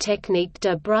polytechnique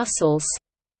de Brussels.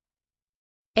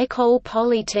 École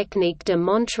polytechnique de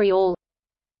Montréal.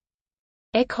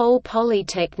 École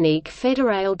polytechnique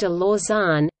fédérale de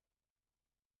Lausanne.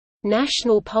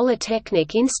 National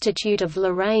Polytechnic Institute of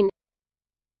Lorraine.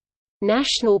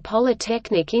 National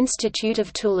Polytechnic Institute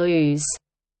of Toulouse.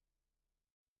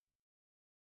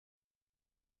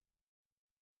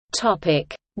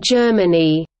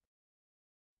 Germany.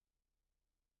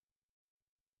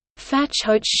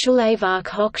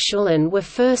 Fachhochschulhochschulen were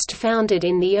first founded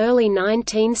in the early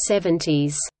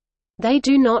 1970s. They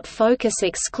do not focus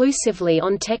exclusively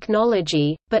on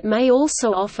technology, but may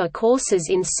also offer courses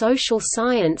in social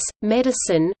science,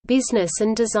 medicine, business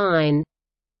and design.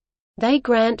 They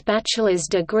grant bachelor's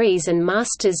degrees and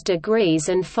master's degrees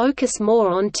and focus more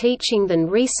on teaching than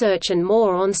research and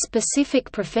more on specific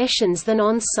professions than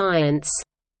on science.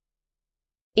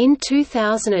 In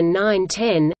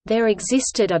 2009–10, there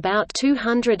existed about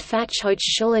 200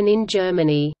 Fachhochschulen in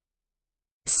Germany.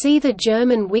 See the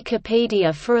German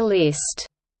Wikipedia for a list.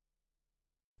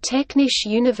 Technische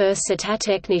Universität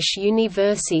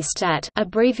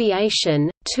abbreviation,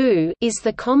 TU, is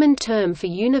the common term for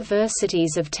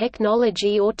universities of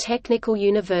technology or technical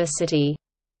university.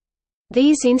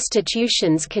 These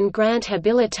institutions can grant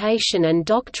habilitation and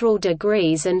doctoral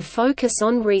degrees and focus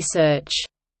on research.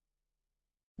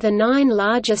 The 9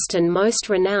 largest and most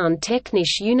renowned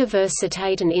Technische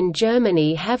Universitäten in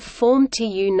Germany have formed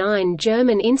TU 9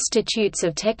 German Institutes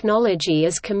of Technology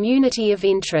as community of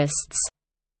interests.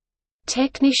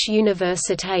 Technische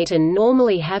Universitäten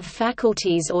normally have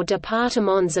faculties or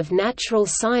departements of natural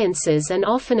sciences and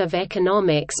often of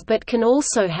economics, but can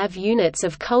also have units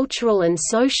of cultural and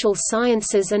social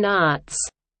sciences and arts.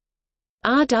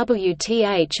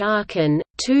 RWTH Aachen,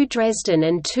 TU Dresden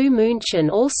and TU München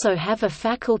also have a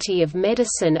faculty of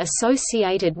medicine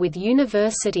associated with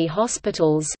university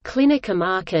hospitals, Klinikum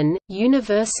Aachen,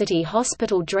 University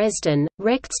Hospital Dresden,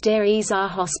 Rechts der Isar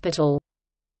Hospital.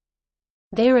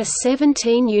 There are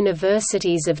 17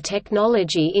 universities of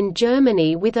technology in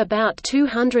Germany with about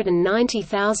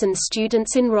 290,000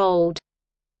 students enrolled.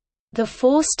 The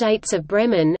 4 states of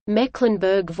Bremen,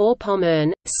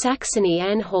 Mecklenburg-Vorpommern,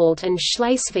 Saxony-Anhalt and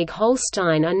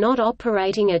Schleswig-Holstein are not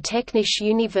operating a Technische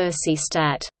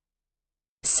Universität.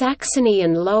 Saxony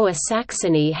and Lower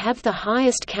Saxony have the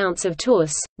highest counts of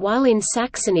TUS, while in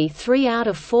Saxony 3 out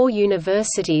of 4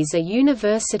 universities are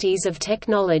universities of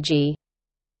technology.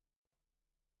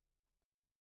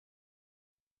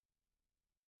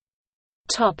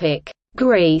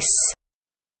 Greece.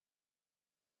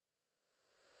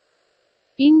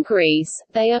 In Greece,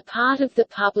 they are part of the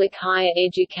public higher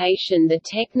education, the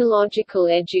Technological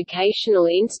Educational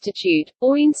Institute,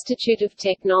 or Institute of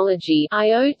Technology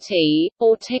 (IoT),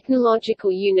 or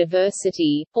Technological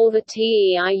University, or the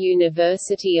TEI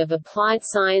University of Applied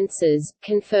Sciences,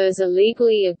 confers a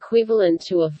legally equivalent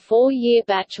to a 4-year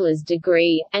bachelor's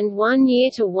degree, and 1 year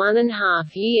to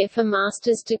 1.5 year for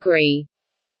master's degree.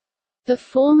 The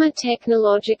former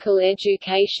Technological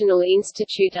Educational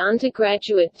Institute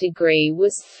undergraduate degree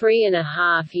was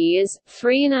 3.5 years.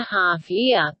 3.5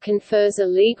 year confers a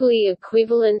legally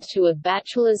equivalent to a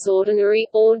bachelor's ordinary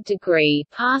degree,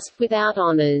 passed without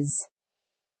honors.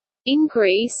 In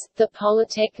Greece, the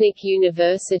Polytechnic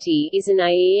University is an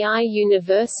AEI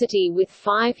university with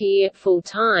 5-year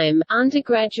full-time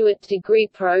undergraduate degree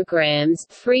programs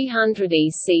 300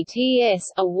 ECTS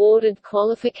awarded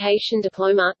qualification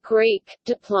diploma, Greek,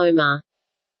 diploma.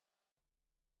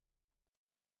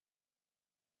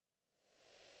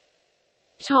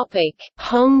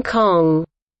 Hong Kong.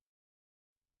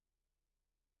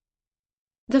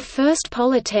 The first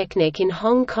polytechnic in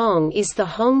Hong Kong is the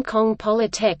Hong Kong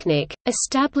Polytechnic,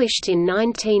 established in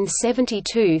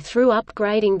 1972 through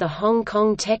upgrading the Hong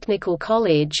Kong Technical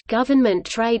College government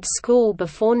trade school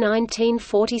before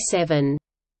 1947.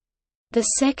 The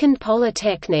second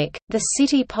polytechnic, the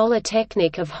City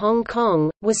Polytechnic of Hong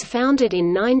Kong, was founded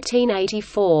in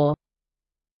 1984.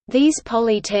 These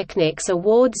polytechnics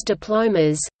awards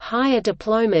diplomas, higher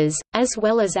diplomas, as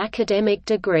well as academic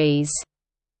degrees.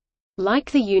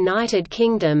 Like the United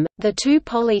Kingdom, the two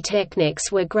polytechnics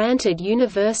were granted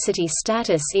university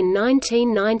status in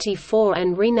 1994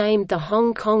 and renamed the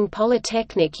Hong Kong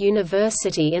Polytechnic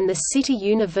University and the City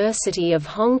University of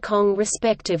Hong Kong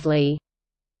respectively.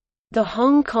 The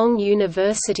Hong Kong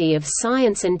University of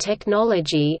Science and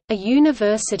Technology, a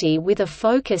university with a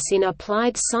focus in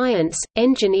applied science,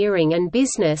 engineering and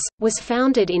business, was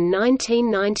founded in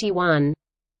 1991.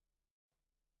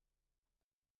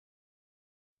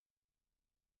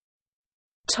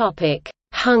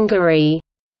 Hungary.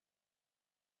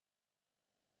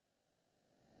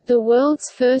 The world's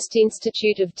first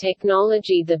institute of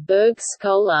technology, the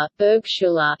Bergschule,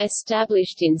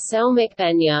 established in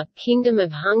Selmecbanya, Kingdom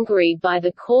of Hungary by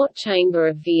the Court Chamber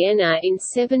of Vienna in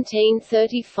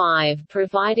 1735,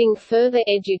 providing further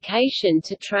education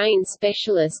to train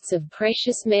specialists of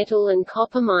precious metal and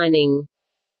copper mining.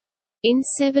 In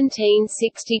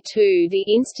 1762 the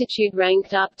institute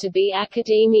ranked up to be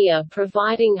academia,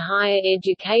 providing higher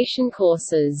education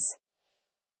courses.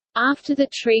 After the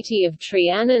Treaty of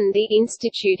Trianon the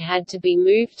institute had to be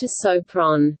moved to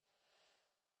Sopron.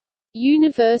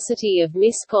 University of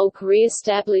Miskolc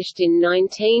re-established in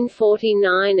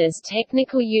 1949 as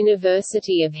Technical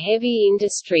University of Heavy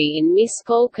Industry in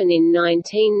Miskolc and in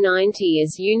 1990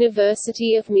 as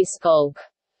University of Miskolc.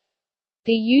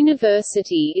 The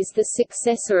university is the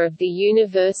successor of the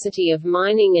University of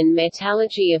Mining and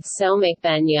Metallurgy of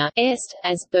Selmecbanya Est,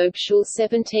 as Bergschule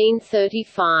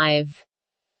 1735.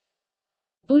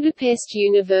 Budapest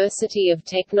University of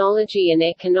Technology and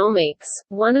Economics,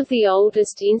 one of the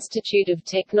oldest institute of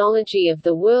technology of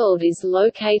the world, is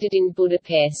located in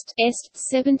Budapest Est,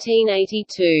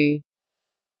 1782.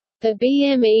 The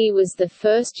BME was the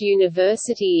first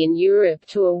university in Europe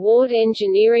to award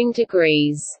engineering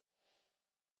degrees.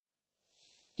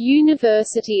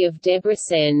 University of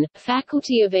Debrecen,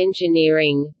 Faculty of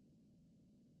Engineering.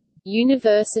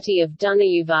 University of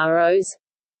Dunaújváros.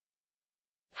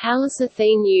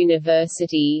 Halászathény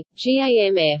University,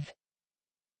 GAMF.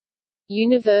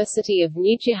 University of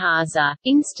Nyíregyháza,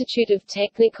 Institute of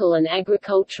Technical and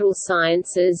Agricultural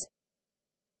Sciences.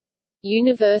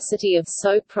 University of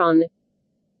Sopron.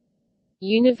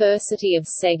 University of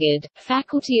Szeged,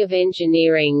 Faculty of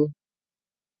Engineering.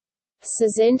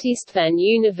 Szent István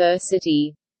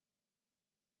University.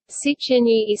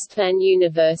 Széchenyi István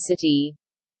University.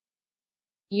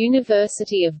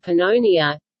 University of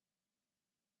Pannonia.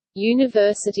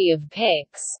 University of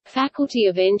Pécs, Faculty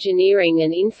of Engineering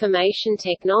and Information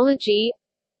Technology.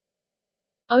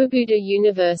 Óbuda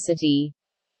University.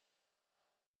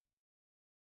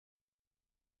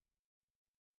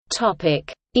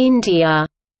 India.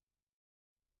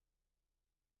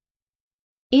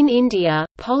 In India,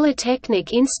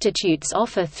 polytechnic institutes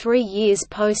offer 3 years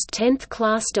post-10th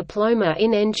class diploma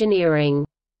in engineering.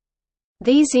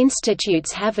 These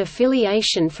institutes have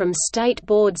affiliation from state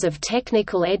boards of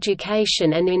technical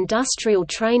education and industrial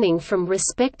training from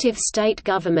respective state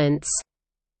governments.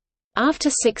 After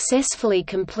successfully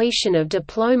completion of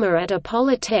diploma at a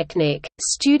polytechnic,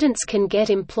 students can get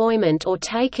employment or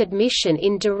take admission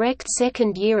in direct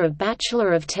second year of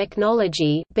Bachelor of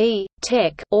Technology (B.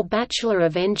 Tech) or Bachelor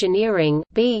of Engineering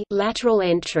 (B. Lateral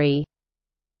entry).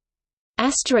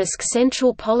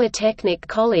 Central Polytechnic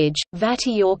College,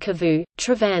 Vatiyorkavu,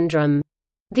 Trivandrum.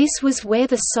 This was where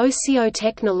the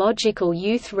Socio-Technological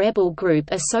Youth Rebel Group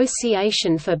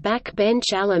Association for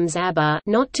Backbench Alums ABBA,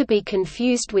 not to be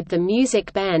confused with the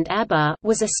music band ABBA,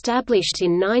 was established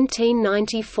in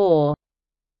 1994.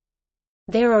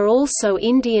 There are also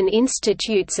Indian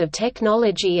Institutes of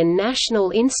Technology and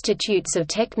National Institutes of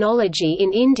Technology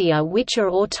in India, which are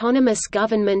autonomous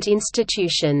government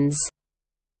institutions.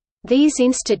 These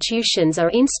institutions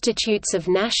are institutes of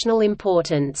national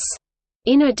importance.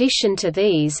 In addition to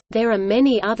these, there are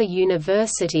many other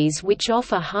universities which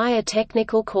offer higher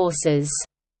technical courses.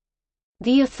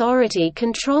 The authority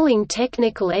controlling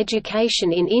technical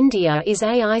education in India is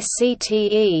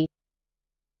AICTE.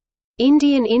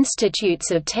 Indian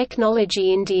Institutes of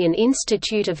Technology, Indian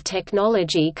Institute of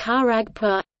Technology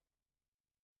Kharagpur,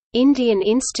 Indian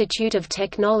Institute of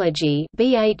Technology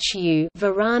 (BHU)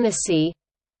 Varanasi,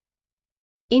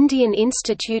 Indian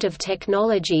Institute of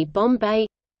Technology Bombay,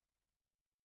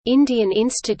 Indian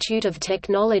Institute of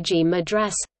Technology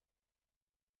Madras,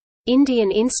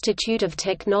 Indian Institute of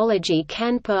Technology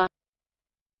Kanpur,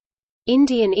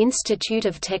 Indian Institute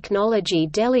of Technology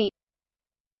Delhi,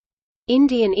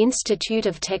 Indian Institute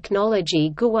of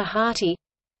Technology Guwahati,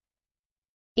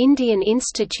 Indian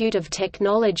Institute of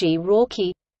Technology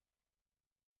Roorkee,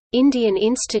 Indian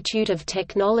Institute of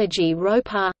Technology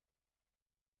Ropar,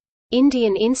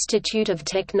 Indian Institute of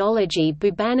Technology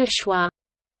Bhubaneswar,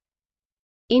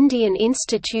 Indian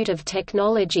Institute of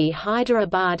Technology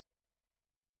Hyderabad,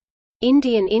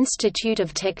 Indian Institute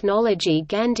of Technology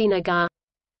Gandhinagar,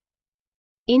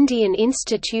 Indian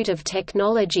Institute of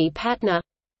Technology Patna,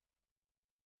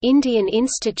 Indian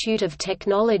Institute of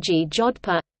Technology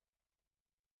Jodhpur,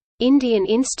 Indian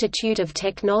Institute of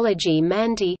Technology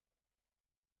Mandi,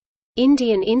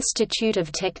 Indian Institute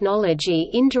of Technology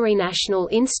Indore, National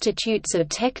Institutes of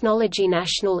Technology,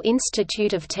 National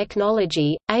Institute of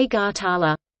Technology,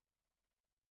 Agartala,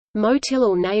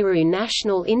 Motilal Nehru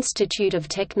National Institute of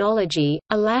Technology,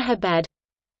 Allahabad,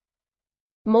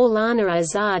 Maulana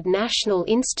Azad National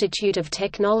Institute of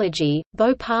Technology,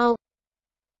 Bhopal,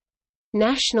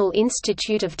 National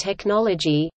Institute of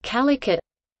Technology, Calicut,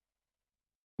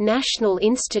 National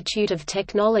Institute of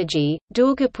Technology,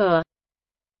 Durgapur,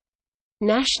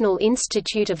 National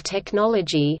Institute of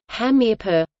Technology,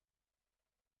 Hamirpur,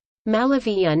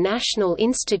 Malaviya National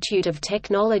Institute of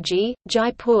Technology,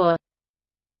 Jaipur,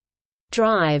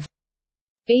 Drive,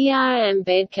 B.R.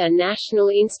 Ambedkar National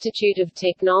Institute of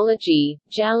Technology,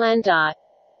 Jalandhar,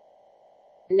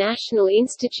 National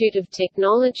Institute of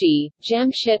Technology,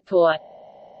 Jamshedpur,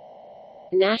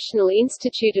 National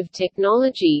Institute of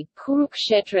Technology,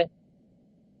 Kurukshetra,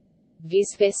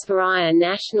 Visvesvaraya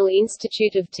National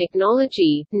Institute of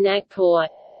Technology, Nagpur,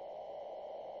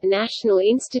 National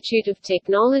Institute of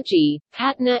Technology,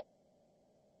 Patna,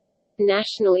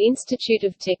 National Institute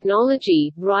of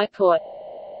Technology, Raipur,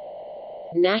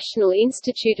 National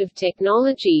Institute of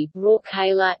Technology,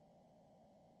 Rourkela,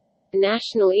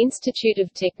 National Institute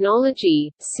of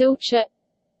Technology, Silchar,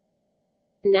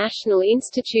 National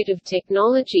Institute of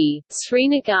Technology,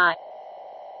 Srinagar,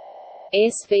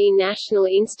 SV National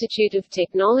Institute of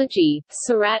Technology,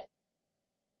 Surat,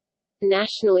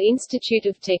 National Institute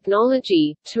of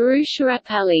Technology,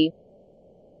 Tiruchirappalli,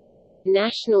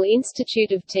 National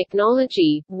Institute of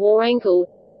Technology, Warangal,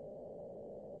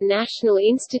 National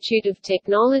Institute of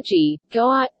Technology,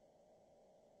 Goa,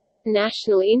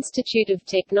 National Institute of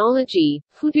Technology,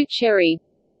 Puducherry,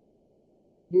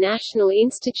 National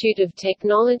Institute of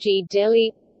Technology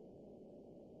Delhi,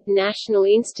 National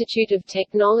Institute of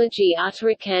Technology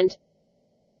Uttarakhand,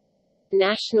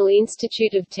 National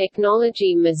Institute of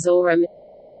Technology Mizoram,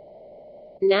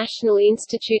 National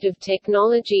Institute of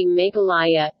Technology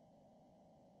Meghalaya,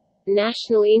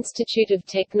 National Institute of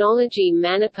Technology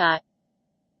Manipur,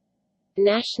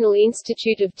 National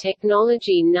Institute of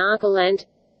Technology Nagaland,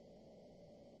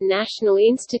 National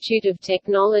Institute of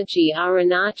Technology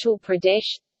Arunachal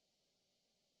Pradesh,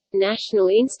 National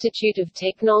Institute of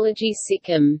Technology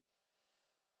Sikkim.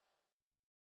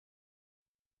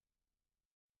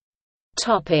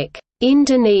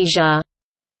 Indonesia.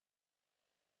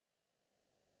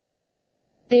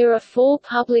 There are 4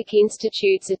 public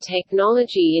institutes of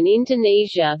technology in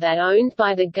Indonesia that are owned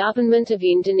by the Government of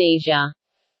Indonesia.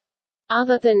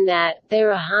 Other than that,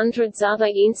 there are hundreds other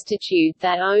institutes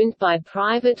that are owned by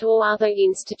private or other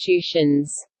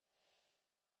institutions.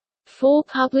 4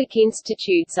 public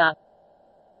institutes are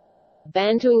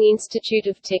Bandung Institute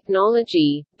of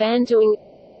Technology, Bandung,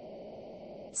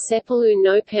 Sepuluh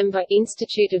November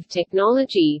Institute of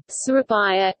Technology,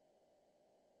 Surabaya,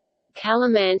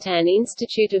 Kalimantan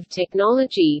Institute of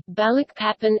Technology,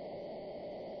 Balikpapan,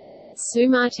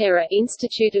 Sumatera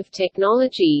Institute of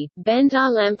Technology, Bandar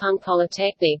Lampung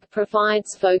Polytechnic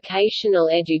provides vocational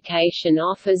education,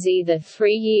 offers either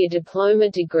 3-year diploma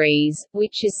degrees,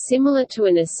 which is similar to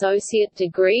an associate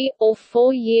degree, or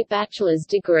 4-year bachelor's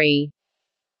degree.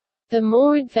 The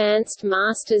more advanced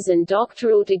master's and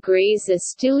doctoral degrees are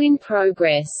still in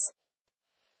progress.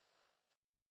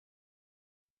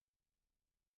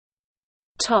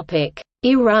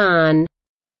 Iran.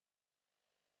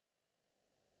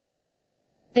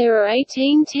 There are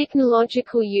 18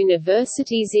 technological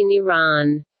universities in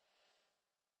Iran.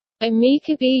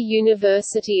 Amicabi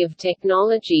University of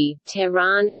Technology,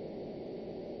 Tehran,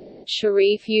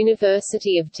 Sharif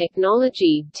University of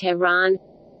Technology, Tehran,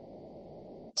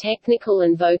 Technical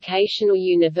and Vocational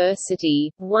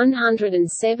University,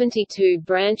 172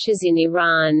 branches in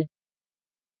Iran,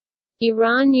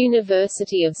 Iran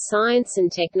University of Science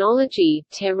and Technology,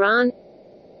 Tehran,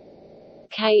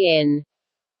 KN.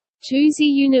 Tuzi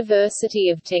University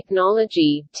of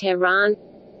Technology, Tehran.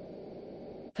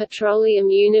 Petroleum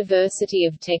University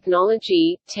of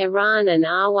Technology, Tehran and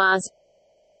Ahvaz.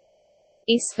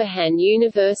 Isfahan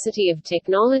University of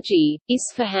Technology,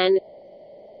 Isfahan.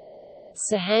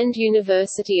 Sahand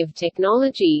University of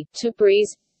Technology,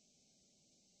 Tabriz.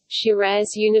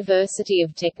 Shiraz University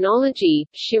of Technology,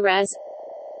 Shiraz.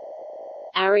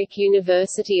 Arak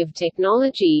University of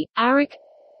Technology, Arak.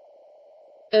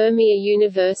 Urmia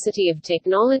University of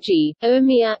Technology,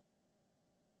 Urmia.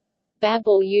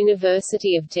 Babel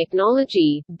University of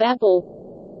Technology,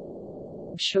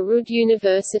 Babel. Shurud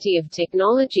University of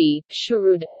Technology,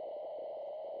 Shurud.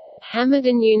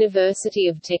 Hamadan University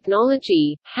of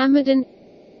Technology, Hamadan.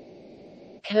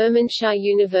 Kermanshah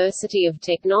University of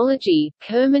Technology,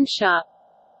 Kermanshah.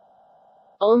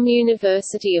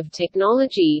 University of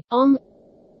Technology,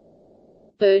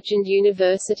 Burjand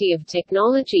University of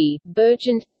Technology,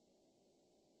 Burjand.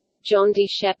 Jondi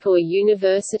Shapur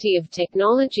University of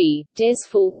Technology,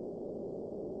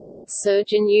 Desful.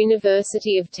 Surgeon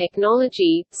University of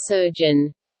Technology,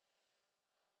 Surgeon.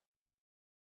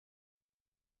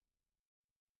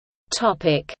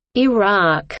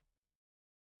 Iraq.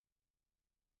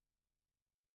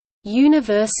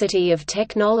 University of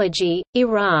Technology,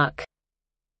 Iraq.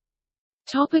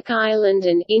 Island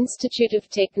and Institute of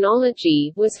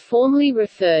Technology was formerly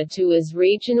referred to as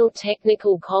Regional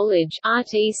Technical College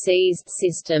 (RTC's)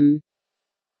 system.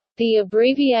 The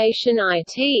abbreviation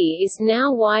IT is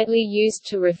now widely used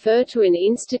to refer to an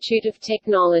institute of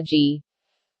technology.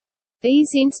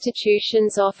 These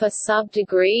institutions offer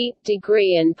sub-degree,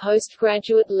 degree and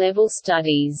postgraduate level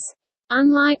studies.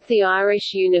 Unlike the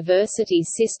Irish university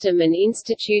system, an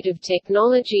Institute of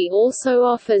Technology also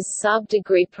offers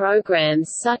sub-degree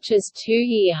programs such as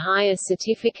two-year higher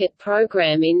certificate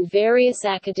program in various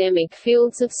academic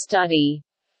fields of study.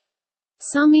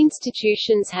 Some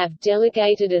institutions have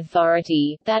delegated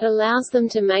authority that allows them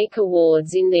to make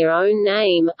awards in their own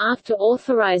name, after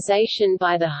authorization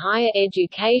by the Higher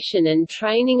Education and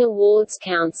Training Awards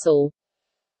Council.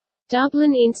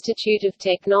 Dublin Institute of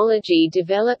Technology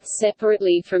developed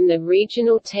separately from the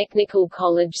Regional Technical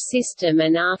College system,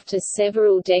 and after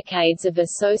several decades of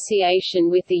association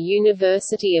with the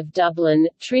University of Dublin,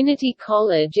 Trinity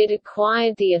College, it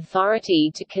acquired the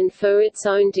authority to confer its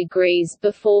own degrees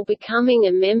before becoming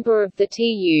a member of the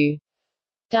TU.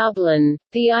 Dublin.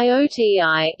 The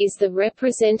IOTI is the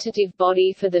representative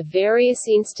body for the various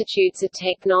institutes of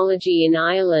technology in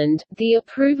Ireland. The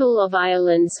approval of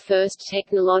Ireland's first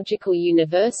technological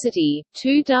university,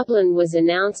 TU Dublin, was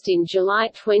announced in July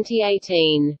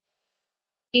 2018.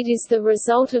 It is the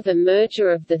result of a merger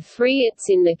of the three ITs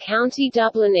in the County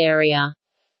Dublin area.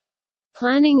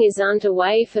 Planning is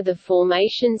underway for the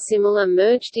formation similar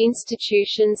merged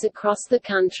institutions across the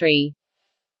country.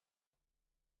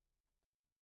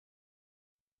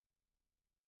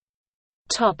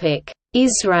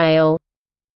 Israel.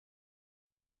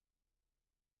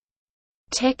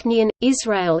 Technion –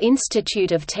 Israel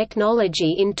Institute of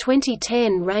Technology in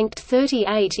 2010 ranked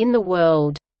 38 in the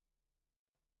world.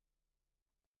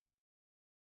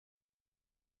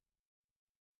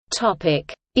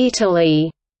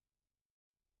 Italy.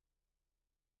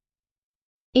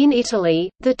 In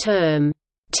Italy, the term,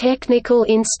 "technical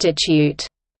institute"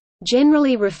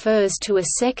 generally refers to a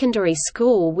secondary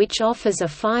school which offers a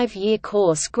 5-year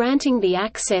course granting the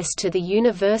access to the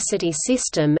university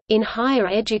system. In higher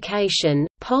education,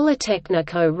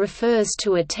 Politecnico refers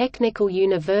to a technical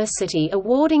university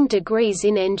awarding degrees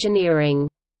in engineering.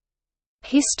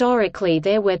 Historically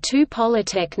there were 2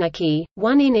 Politecnici,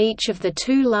 one in each of the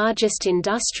 2 largest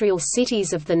industrial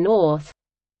cities of the north.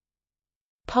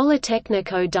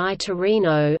 Politecnico di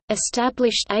Torino,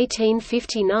 established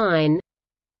 1859.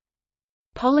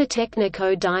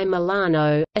 Politecnico di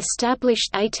Milano,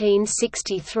 established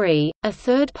 1863, a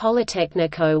third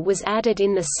Politecnico was added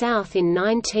in the south in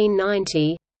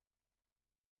 1990.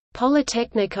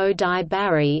 Politecnico di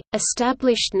Bari,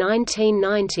 established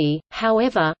 1990,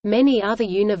 however, many other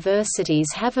universities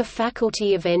have a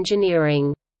faculty of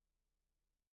engineering.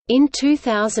 In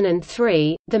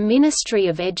 2003, the Ministry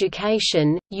of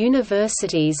Education,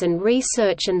 Universities and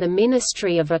Research and the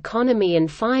Ministry of Economy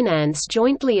and Finance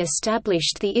jointly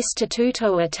established the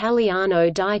Istituto Italiano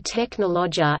di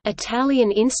Tecnologia,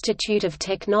 Italian Institute of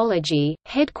Technology,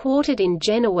 headquartered in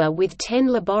Genoa with 10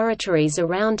 laboratories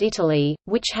around Italy,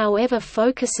 which however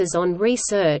focuses on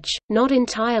research, not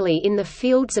entirely in the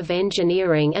fields of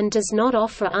engineering, and does not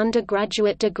offer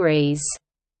undergraduate degrees.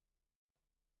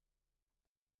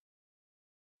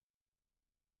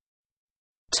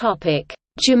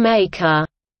 Jamaica.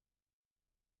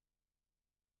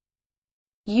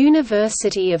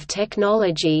 University of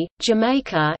Technology,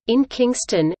 Jamaica, in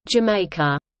Kingston,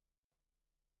 Jamaica.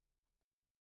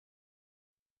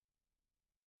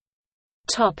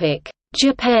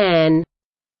 Japan.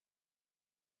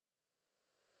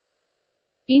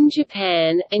 In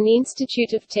Japan, an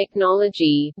institute of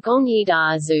technology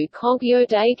Gongyidazu Kogyo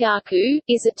Daigaku,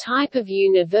 is a type of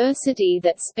university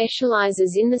that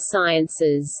specializes in the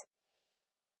sciences.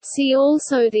 See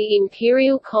also the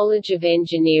Imperial College of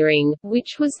Engineering,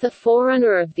 which was the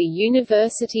forerunner of the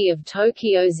University of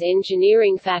Tokyo's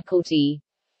engineering faculty.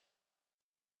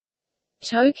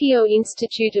 Tokyo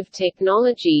Institute of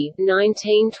Technology,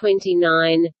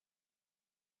 1929.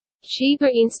 Chiba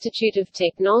Institute of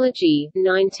Technology,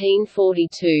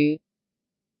 1942.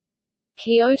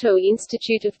 Kyoto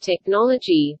Institute of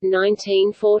Technology,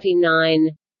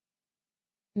 1949.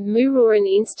 Muroran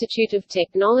Institute of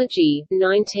Technology,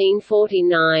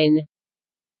 1949.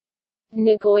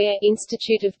 Nagoya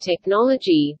Institute of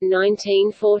Technology,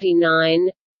 1949.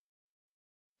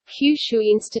 Kyushu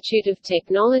Institute of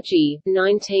Technology,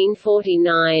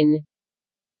 1949.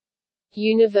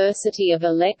 University of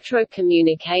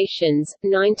Electrocommunications,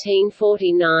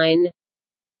 1949.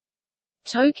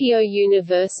 Tokyo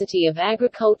University of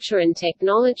Agriculture and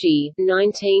Technology,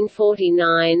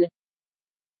 1949.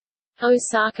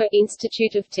 Osaka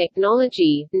Institute of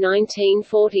Technology,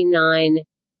 1949.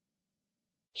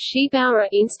 Shibaura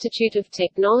Institute of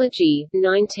Technology,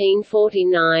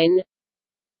 1949.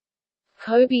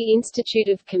 Kobe Institute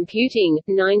of Computing,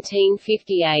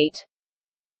 1958.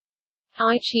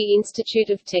 Aichi Institute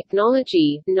of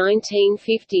Technology,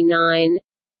 1959.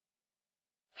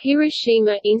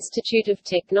 Hiroshima Institute of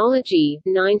Technology,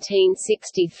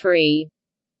 1963.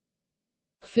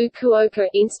 Fukuoka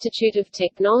Institute of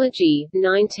Technology,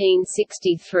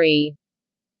 1963.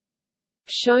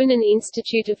 Shonan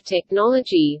Institute of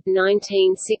Technology,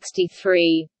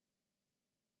 1963.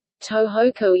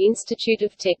 Tohoku Institute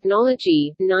of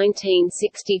Technology,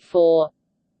 1964.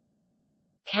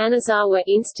 Kanazawa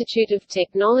Institute of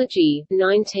Technology,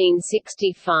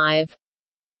 1965.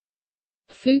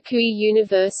 Fukui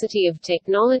University of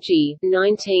Technology,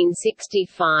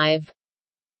 1965.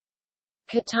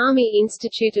 Katami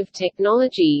Institute of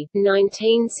Technology,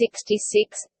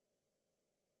 1966.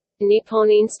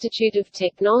 Nippon Institute of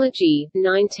Technology,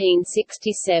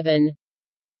 1967.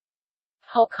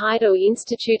 Hokkaido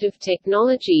Institute of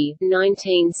Technology,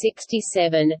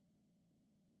 1967.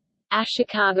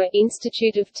 Ashikaga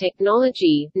Institute of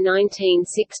Technology,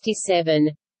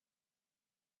 1967.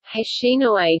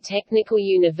 Hoshinoe Technical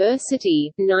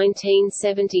University,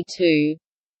 1972.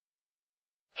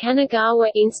 Kanagawa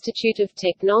Institute of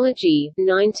Technology,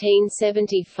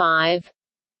 1975.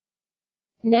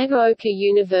 Nagaoka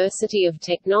University of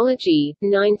Technology,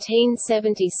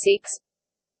 1976.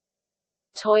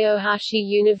 Toyohashi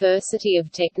University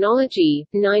of Technology,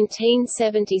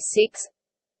 1976.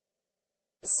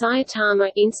 Saitama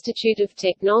Institute of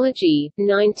Technology,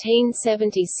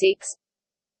 1976.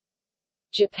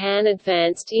 Japan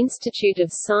Advanced Institute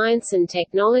of Science and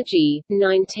Technology,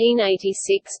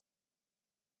 1986.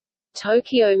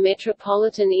 Tokyo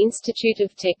Metropolitan Institute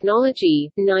of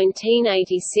Technology,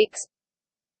 1986.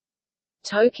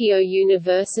 Tokyo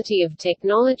University of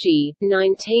Technology,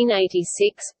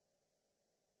 1986.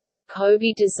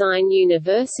 Kobe Design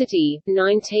University,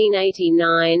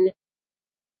 1989.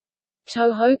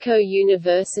 Tohoku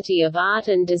University of Art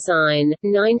and Design,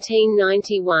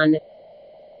 1991.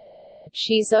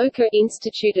 Shizuoka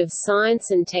Institute of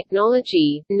Science and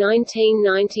Technology,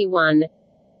 1991.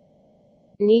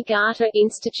 Niigata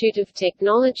Institute of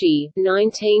Technology,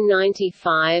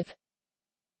 1995.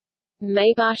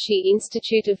 Maebashi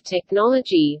Institute of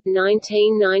Technology,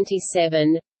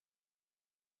 1997.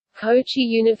 Kochi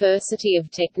University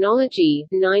of Technology,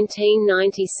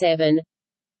 1997.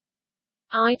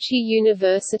 Aichi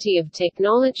University of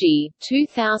Technology,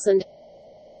 2000.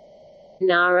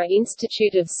 Nara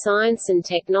Institute of Science and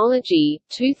Technology,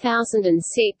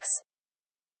 2006.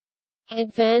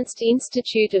 Advanced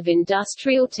Institute of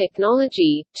Industrial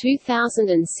Technology,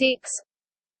 2006.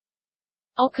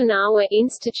 Okinawa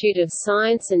Institute of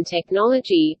Science and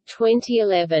Technology,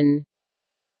 2011.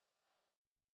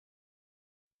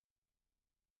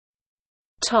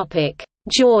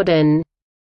 Jordan.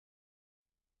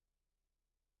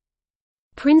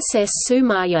 Princess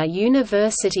Sumaya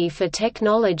University for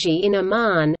Technology in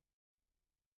Amman.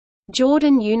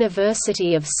 Jordan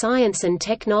University of Science and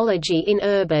Technology in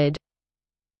Irbid.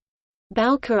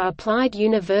 Balkha Applied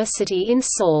University in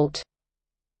Salt.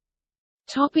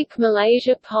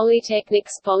 Malaysia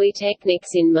Polytechnics. Polytechnics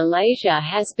in Malaysia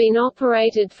has been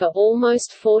operated for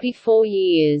almost 44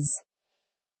 years.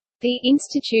 The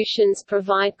institutions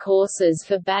provide courses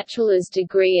for bachelor's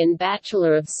degree and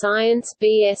Bachelor of Science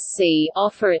 (BSc)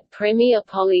 offer at Premier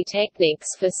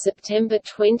Polytechnics for September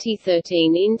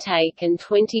 2013 intake and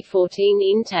 2014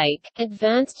 intake,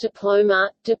 Advanced Diploma,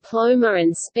 Diploma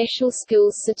and Special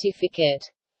Skills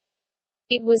Certificate.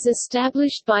 It was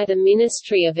established by the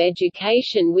Ministry of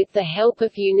Education with the help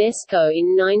of UNESCO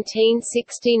in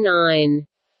 1969.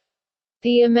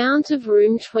 The amount of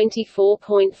room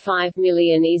 $24.5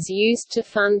 million is used to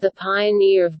fund the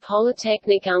Pioneer of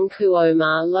Polytechnic Ungku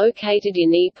Omar located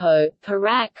in Ipoh,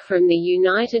 Perak from the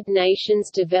United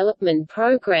Nations Development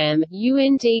Programme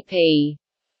 (UNDP).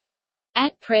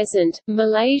 At present,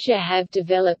 Malaysia have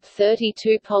developed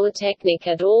 32 polytechnic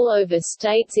at all over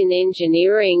states in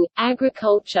engineering,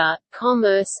 agriculture,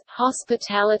 commerce,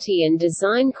 hospitality and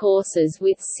design courses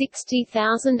with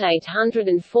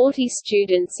 60,840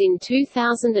 students in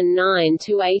 2009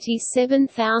 to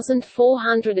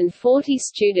 87,440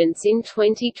 students in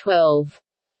 2012.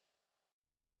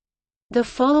 The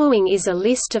following is a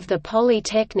list of the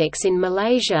polytechnics in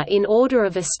Malaysia in order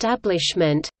of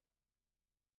establishment.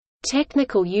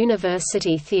 Technical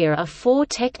University. There are 4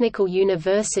 technical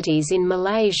universities in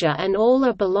Malaysia and all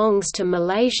are belongs to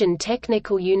Malaysian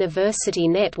Technical University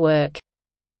Network.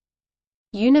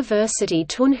 University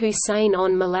Tun Hussein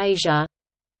on Malaysia,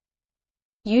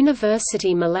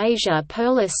 University Malaysia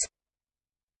Perlis,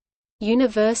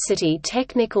 University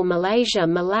Technical Malaysia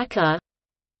Malacca,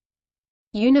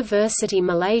 University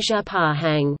Malaysia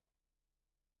Pahang.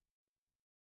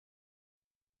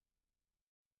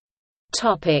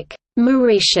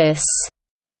 Mauritius.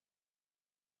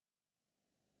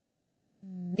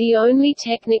 The only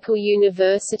technical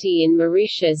university in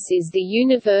Mauritius is the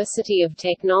University of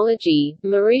Technology,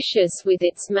 Mauritius with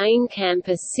its main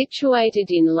campus situated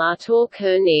in La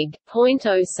Tour-Konig, Point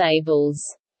aux Sables.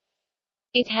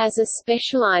 It has a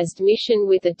specialized mission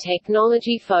with a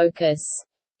technology focus.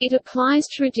 It applies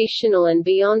traditional and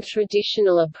beyond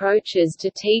traditional approaches to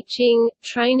teaching,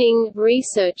 training,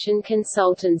 research and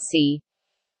consultancy.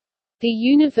 The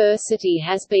university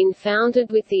has been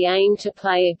founded with the aim to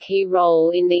play a key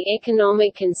role in the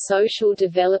economic and social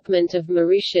development of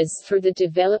Mauritius through the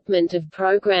development of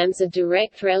programs of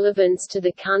direct relevance to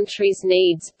the country's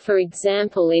needs, for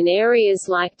example in areas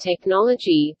like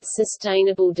technology,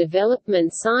 sustainable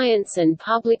development science and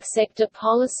public sector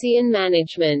policy and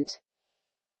management.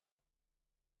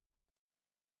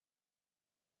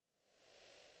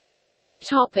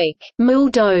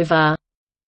 Moldova.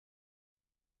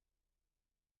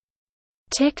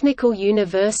 Technical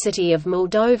University of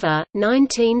Moldova,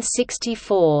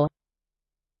 1964.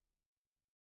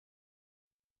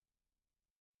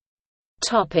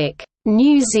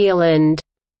 New Zealand.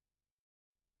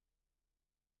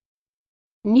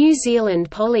 New Zealand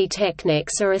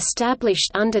polytechnics are established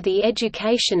under the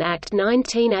Education Act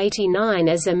 1989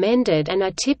 as amended and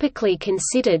are typically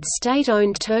considered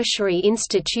state-owned tertiary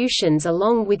institutions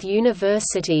along with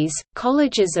universities,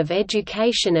 colleges of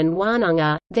education and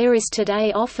wānanga. There is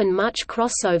today often much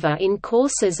crossover in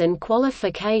courses and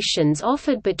qualifications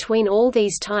offered between all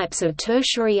these types of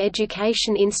tertiary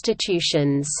education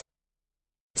institutions.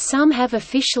 Some have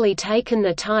officially taken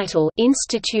the title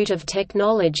Institute of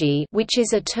Technology, which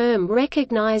is a term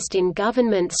recognized in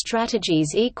government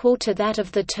strategies equal to that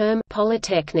of the term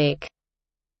Polytechnic.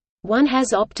 One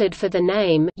has opted for the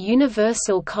name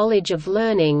Universal College of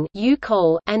Learning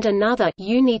and another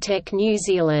Unitec New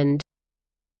Zealand.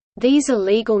 These are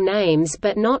legal names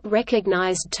but not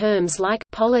recognized terms like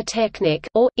Polytechnic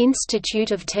or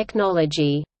Institute of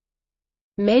Technology.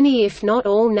 Many if not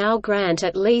all now grant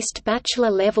at least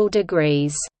bachelor-level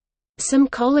degrees. Some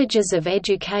colleges of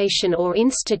education or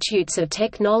institutes of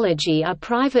technology are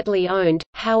privately owned,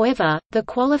 however, the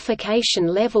qualification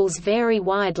levels vary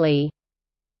widely.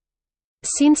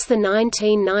 Since the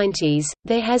 1990s,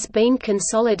 there has been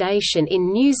consolidation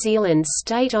in New Zealand's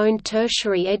state-owned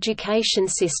tertiary education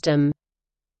system.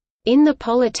 In the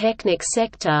polytechnic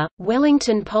sector,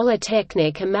 Wellington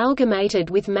Polytechnic amalgamated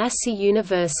with Massey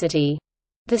University.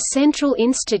 The Central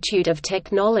Institute of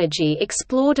Technology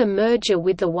explored a merger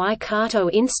with the Waikato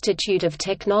Institute of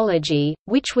Technology,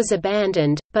 which was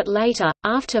abandoned, but later,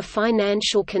 after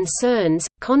financial concerns,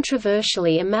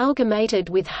 controversially amalgamated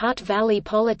with Hutt Valley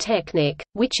Polytechnic,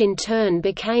 which in turn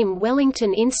became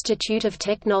Wellington Institute of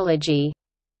Technology.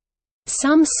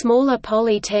 Some smaller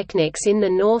polytechnics in the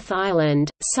North Island,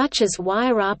 such as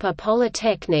Wairarapa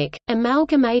Polytechnic,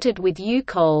 amalgamated with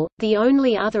UCOL. The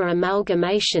only other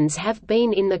amalgamations have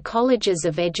been in the colleges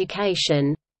of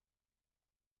education.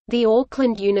 The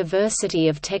Auckland University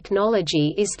of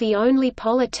Technology is the only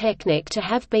polytechnic to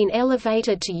have been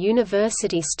elevated to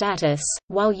university status.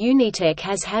 While Unitec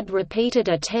has had repeated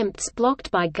attempts blocked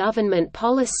by government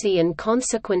policy and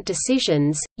consequent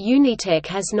decisions, Unitec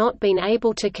has not been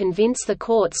able to convince the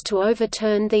courts to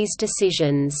overturn these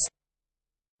decisions.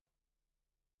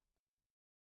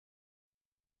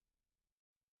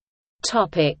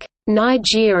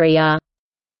 Nigeria.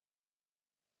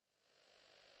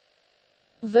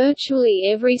 Virtually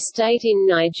every state in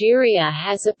Nigeria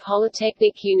has a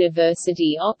polytechnic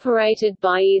university operated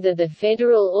by either the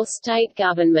federal or state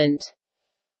government.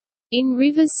 In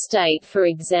Rivers State, for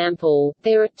example,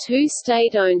 there are two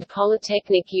state-owned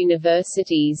polytechnic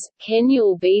universities,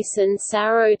 Kenyal Beeson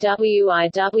Saro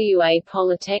Wiwa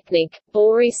Polytechnic,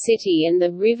 Bori City, and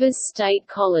the Rivers State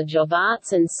College of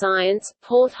Arts and Science,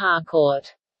 Port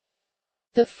Harcourt.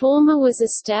 The former was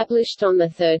established on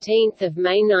 13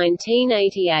 May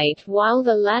 1988, while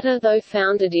the latter, though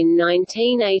founded in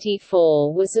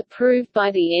 1984, was approved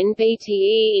by the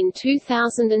NBTE in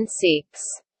 2006.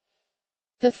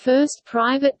 The first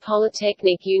private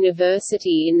polytechnic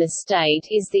university in the state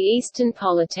is the Eastern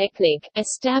Polytechnic,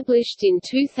 established in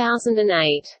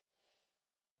 2008.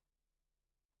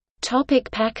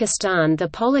 Pakistan. The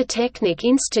polytechnic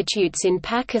institutes in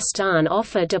Pakistan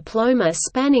offer diploma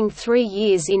spanning 3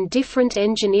 years in different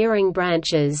engineering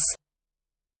branches.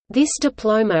 This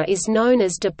diploma is known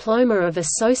as Diploma of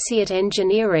Associate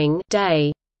Engineering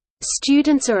 (DAE).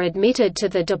 Students are admitted to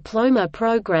the diploma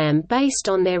program based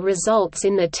on their results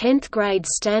in the 10th grade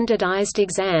standardized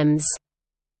exams.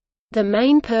 The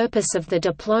main purpose of the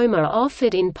diploma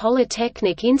offered in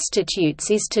polytechnic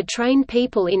institutes is to train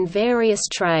people in various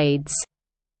trades.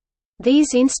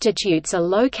 These institutes are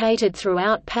located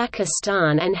throughout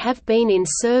Pakistan and have been in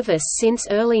service since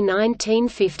early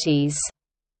 1950s.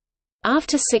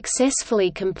 After successfully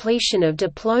completion of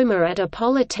diploma at a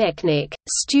polytechnic,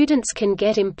 students can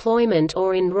get employment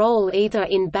or enroll either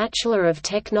in Bachelor of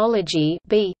Technology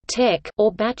 (B. Tech)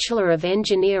 or Bachelor of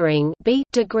Engineering (B.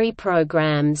 Degree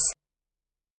programs.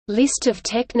 List of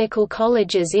technical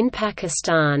colleges in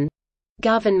Pakistan.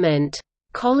 Government.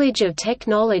 College of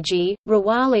Technology,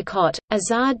 Rawalakot,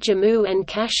 Azad Jammu and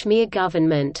Kashmir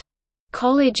Government.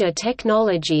 College of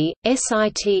Technology,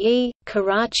 SITE,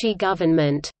 Karachi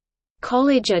Government.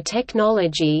 College of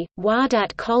Technology,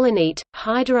 Wadat Kolonit,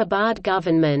 Hyderabad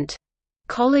Government.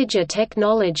 College of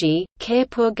Technology,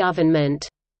 Khairpur Government.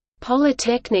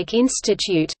 Polytechnic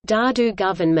Institute, Dardu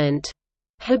Government.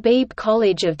 Habib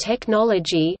College of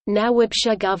Technology,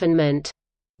 Nawabshah Government.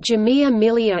 Jamia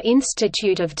Millia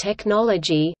Institute of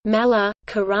Technology, Malla,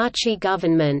 Karachi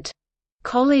Government.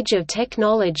 College of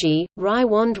Technology,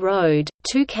 Raiwand Road,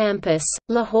 2 Campus,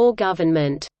 Lahore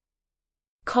Government.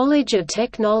 College of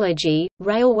Technology,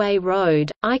 Railway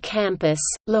Road, I Campus,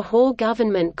 Lahore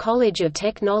Government. College of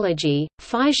Technology,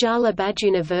 Faisalabad.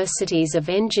 Universities of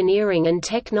Engineering and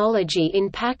Technology in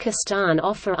Pakistan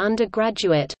offer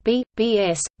undergraduate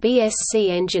BS, BSc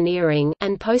Engineering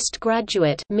and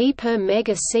postgraduate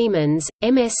Mega Siemens,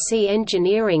 MSc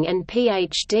Engineering and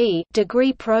PhD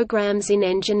degree programs in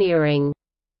engineering.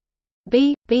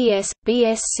 BS,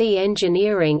 BSc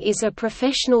Engineering is a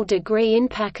professional degree in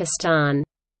Pakistan.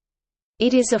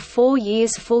 It is a 4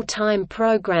 years full-time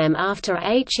program after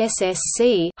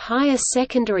HSSC Higher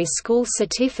Secondary School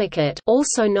Certificate,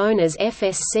 also known as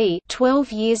FSC,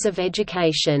 12 years of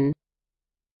education.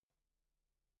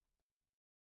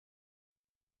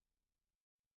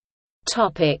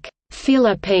 Topic: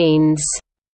 Philippines.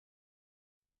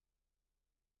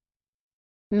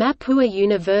 Mapua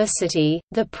University,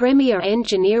 the premier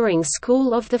engineering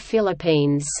school of the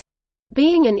Philippines.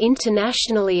 Being an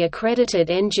internationally accredited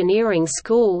engineering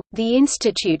school, the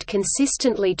institute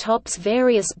consistently tops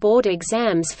various board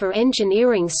exams for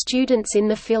engineering students in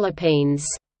the Philippines.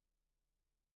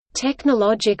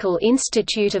 Technological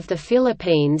Institute of the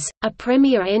Philippines, a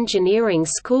premier engineering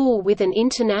school with an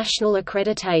international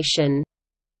accreditation.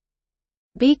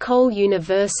 Bicol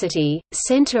University,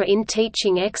 Center in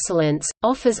Teaching Excellence,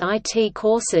 offers IT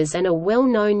courses and a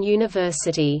well-known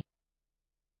university.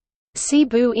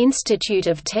 Cebu Institute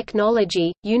of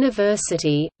Technology,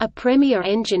 University, a premier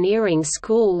engineering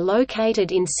school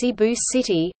located in Cebu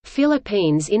City,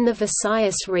 Philippines in the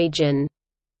Visayas region.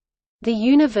 The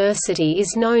university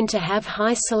is known to have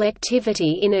high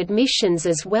selectivity in admissions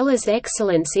as well as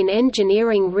excellence in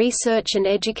engineering research and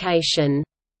education.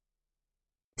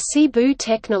 Cebu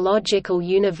Technological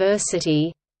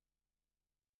University,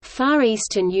 Far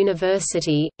Eastern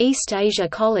University, East Asia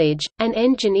College, an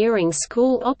engineering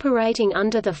school operating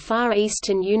under the Far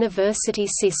Eastern University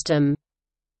system.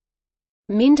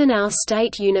 Mindanao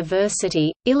State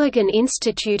University, Iligan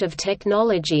Institute of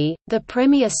Technology, the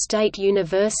premier state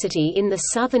university in the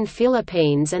southern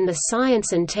Philippines and the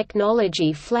science and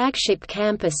technology flagship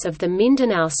campus of the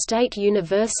Mindanao State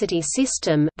University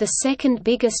System, the second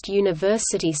biggest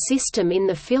university system in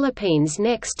the Philippines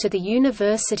next to the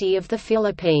University of the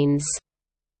Philippines.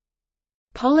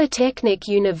 Polytechnic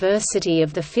University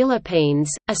of the Philippines,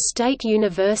 a state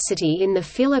university in the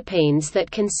Philippines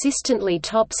that consistently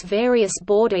tops various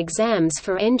board exams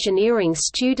for engineering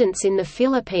students in the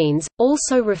Philippines,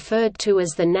 also referred to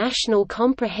as the National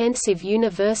Comprehensive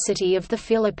University of the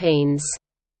Philippines.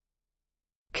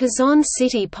 Quezon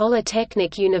City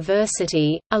Polytechnic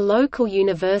University, a local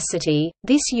university,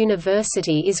 this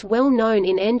university is well known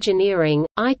in engineering,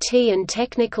 IT and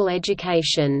technical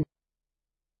education.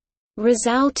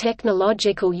 Rizal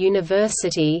Technological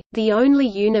University, the only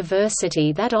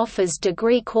university that offers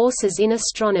degree courses in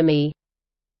astronomy.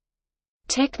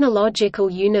 Technological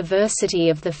University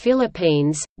of the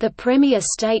Philippines, the premier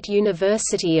state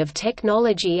university of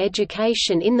technology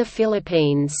education in the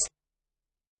Philippines.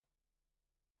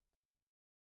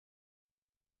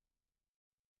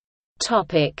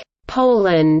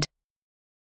 Poland.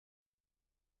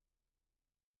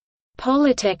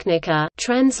 Polytechnica,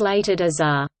 translated as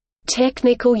a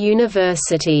technical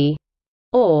university,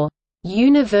 or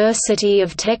University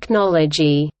of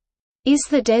Technology, is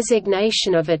the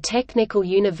designation of a technical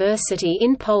university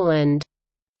in Poland.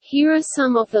 Here are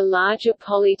some of the larger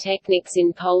polytechnics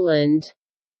in Poland.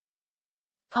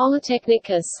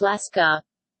 Politechnika Śląska,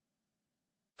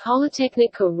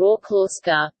 Politechnika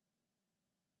Wrocławska,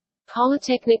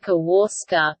 Politechnika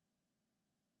Warska,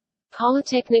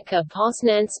 Politechnika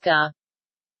Poznańska,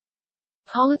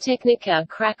 Politechnika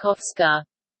Krakowska,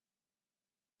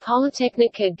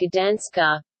 Politechnika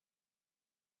Gdańska,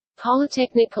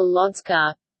 Politechnika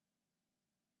Łódzka,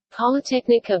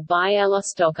 Politechnika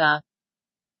Białystok,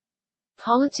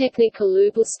 Politechnika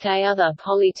Lubelska. Other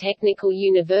polytechnical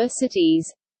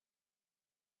universities: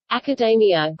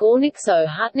 Akademia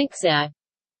Górniczo-Hutnicza,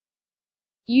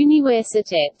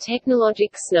 Uniwersytet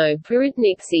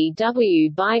Technologiczno-Przyrodniczy w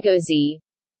Bydgoszczy,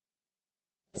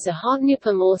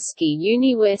 Zachodniopomorski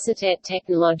Uniwersytet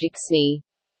Technologiczny.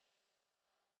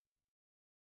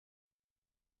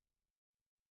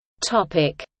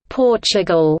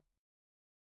 Portugal.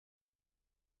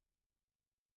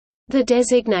 The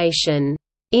designation,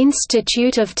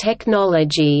 Institute of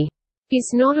Technology,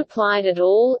 is not applied at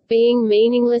all, being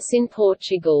meaningless in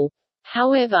Portugal.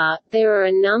 However, there are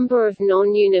a number of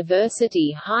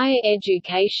non-university higher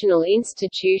educational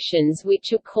institutions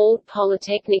which are called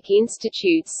polytechnic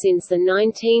institutes since the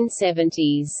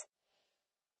 1970s.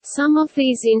 Some of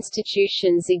these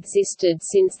institutions existed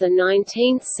since the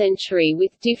 19th century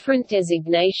with different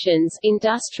designations: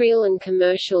 industrial and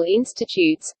commercial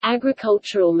institutes,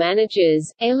 agricultural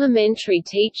managers, elementary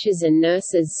teachers and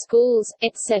nurses' schools,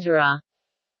 etc.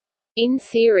 In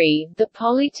theory, the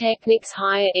Polytechnic's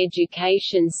higher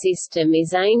education system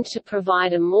is aimed to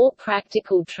provide a more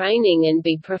practical training and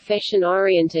be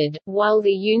profession-oriented, while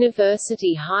the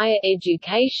university higher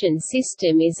education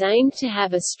system is aimed to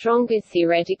have a stronger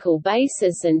theoretical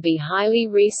basis and be highly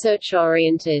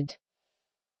research-oriented.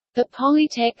 The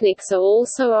polytechnics are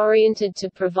also oriented to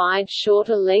provide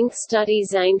shorter-length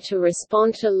studies aimed to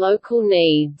respond to local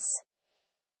needs.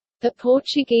 The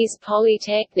Portuguese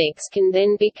polytechnics can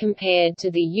then be compared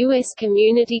to the U.S.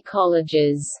 community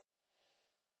colleges.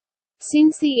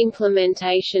 Since the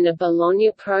implementation of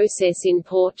Bologna process in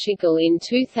Portugal in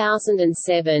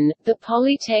 2007, the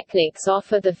polytechnics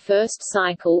offer the first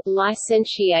cycle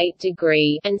licentiate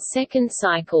degree and second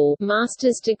cycle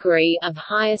master's degree of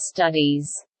higher studies.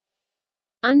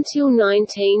 Until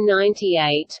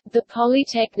 1998, the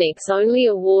polytechnics only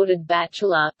awarded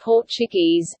bachelor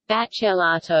Portuguese,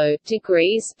 bacharelato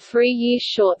degrees, 3-year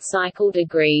short-cycle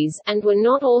degrees, and were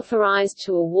not authorized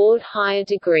to award higher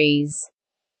degrees.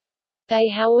 They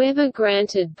however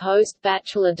granted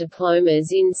post-bachelor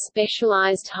diplomas in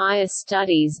specialized higher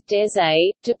studies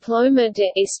 (DESE, Diploma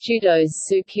de Estudos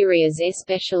Superiores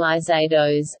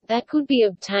Especializados), that could be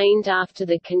obtained after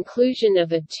the conclusion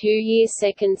of a 2-year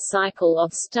second cycle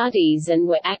of studies and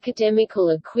were academical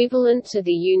equivalent to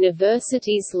the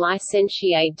university's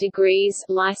licentiate degrees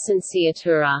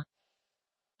licenciatura.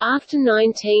 After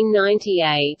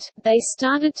 1998, they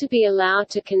started to be allowed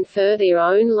to confer their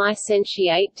own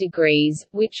licentiate degrees,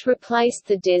 which replaced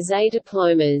the DESE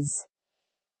diplomas.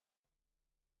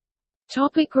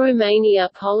 Romania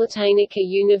Politehnica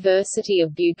University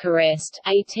of Bucharest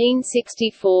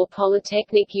 1864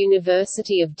 Polytechnic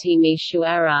University of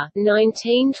Timișoara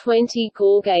 1920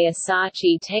 Gheorghe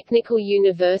Sarci Technical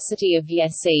University of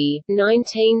Iași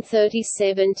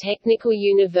 1937 Technical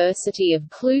University of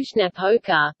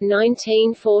Cluj-Napoca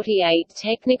 1948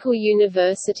 Technical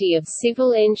University of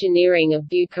Civil Engineering of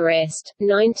Bucharest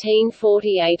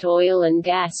 1948 Oil and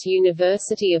Gas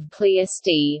University of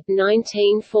Ploiești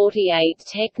 1948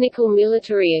 Technical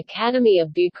Military Academy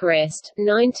of Bucharest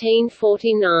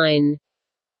 1949.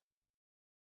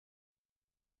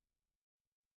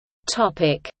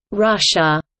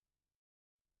 Russia.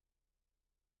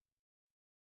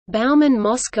 Bauman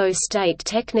Moscow State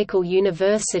Technical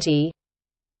University,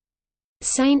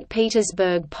 St.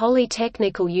 Petersburg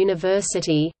Polytechnical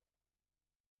University,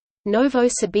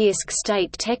 Novosibirsk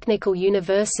State Technical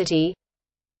University,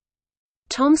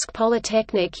 Tomsk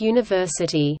Polytechnic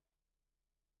University.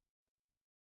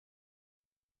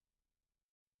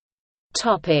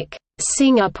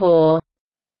 Singapore.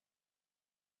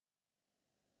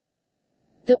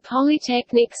 The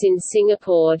polytechnics in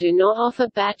Singapore do not offer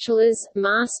bachelor's,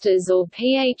 master's or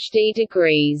PhD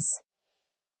degrees.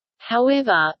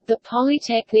 However, the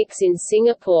polytechnics in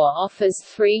Singapore offers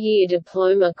 3-year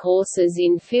diploma courses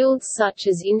in fields such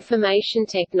as information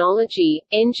technology,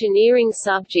 engineering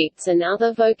subjects and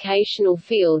other vocational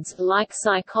fields, like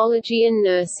psychology and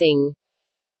nursing.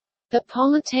 The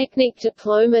Polytechnic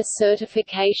Diploma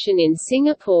certification in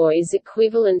Singapore is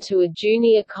equivalent to a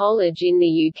junior college in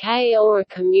the UK or a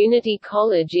community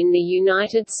college in the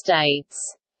United States.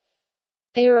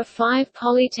 There are 5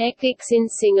 polytechnics in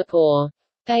Singapore.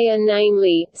 They are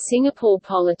namely, Singapore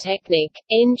Polytechnic,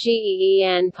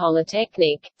 Ngee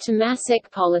Polytechnic,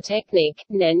 Temasek Polytechnic,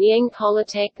 Nanyang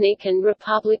Polytechnic and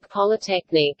Republic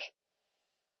Polytechnic.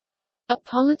 A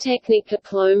polytechnic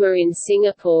diploma in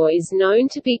Singapore is known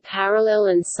to be parallel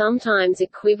and sometimes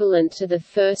equivalent to the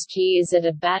first years at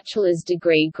a bachelor's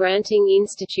degree granting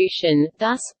institution.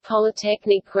 Thus,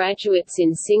 polytechnic graduates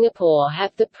in Singapore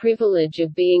have the privilege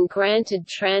of being granted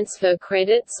transfer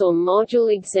credits or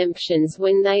module exemptions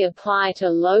when they apply to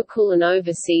local and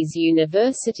overseas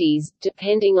universities,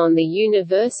 depending on the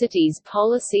university's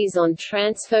policies on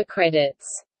transfer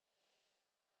credits.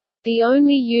 The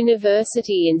only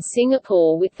university in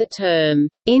Singapore with the term,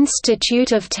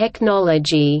 "Institute of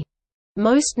Technology",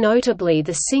 most notably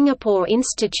the Singapore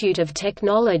Institute of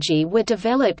Technology, were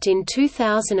developed in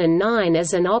 2009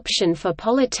 as an option for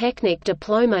polytechnic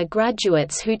diploma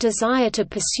graduates who desire to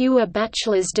pursue a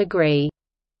bachelor's degree.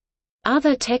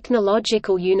 Other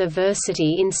technological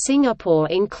university in Singapore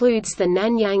includes the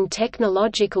Nanyang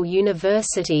Technological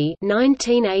University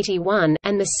 1981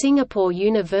 and the Singapore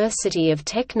University of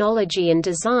Technology and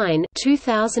Design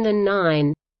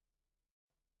 2009.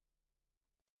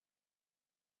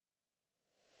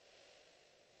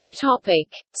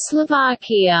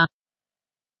 Slovakia.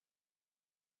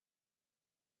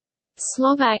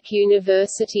 Slovak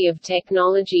University of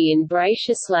Technology in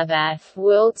Bratislava,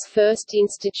 world's first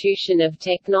institution of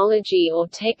technology or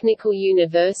technical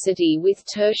university with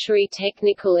tertiary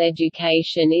technical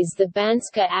education, is the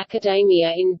Banská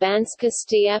Akadémia in Banská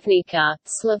Štiavnica,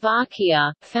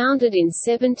 Slovakia, founded in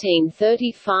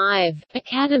 1735.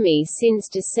 Academy since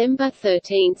December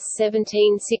 13,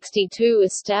 1762,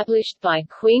 established by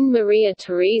Queen Maria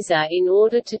Theresa in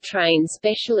order to train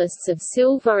specialists of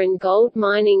silver and gold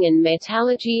mining and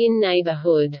metallurgy in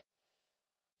neighborhood.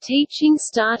 Teaching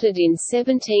started in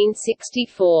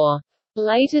 1764.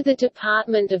 Later the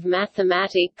Department of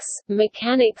Mathematics,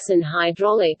 Mechanics and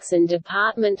Hydraulics and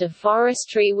Department of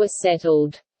Forestry were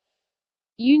settled.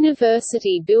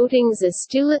 University buildings are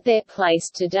still at their place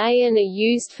today and are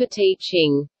used for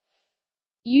teaching.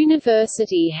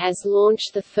 University has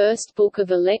launched the first book of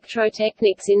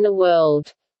electrotechnics in the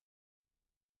world.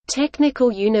 Technical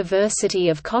University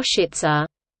of Košice,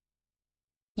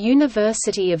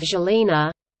 University of Žilina,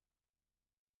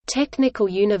 Technical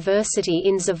University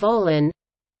in Zvolen,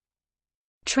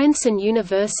 Trenčín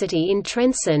University in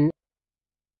Trenčín,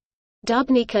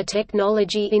 Dubnica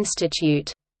Technology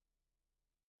Institute.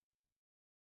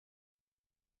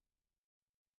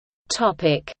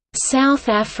 South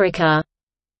Africa.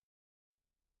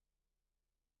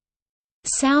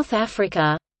 South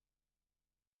Africa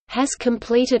has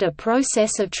completed a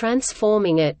process of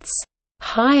transforming its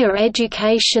higher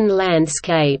education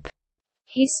landscape.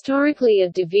 Historically, a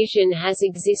division has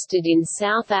existed in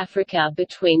South Africa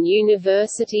between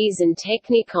universities and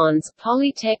technikons,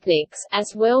 polytechnics,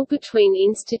 as well between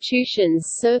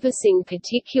institutions servicing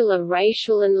particular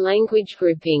racial and language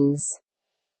groupings.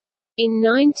 In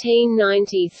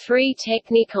 1993,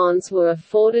 technikons were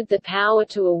afforded the power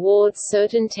to award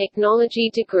certain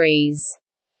technology degrees.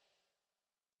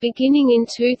 Beginning in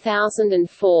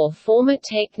 2004, former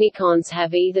technikons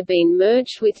have either been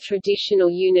merged with traditional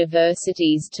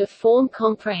universities to form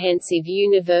comprehensive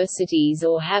universities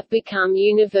or have become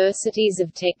universities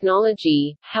of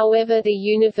technology. However, the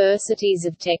universities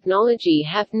of technology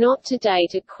have not to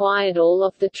date acquired all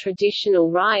of the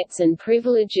traditional rights and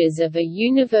privileges of a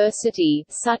university,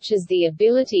 such as the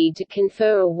ability to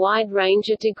confer a wide range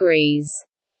of degrees.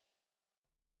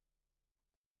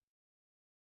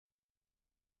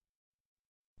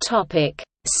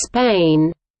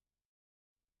 Spain.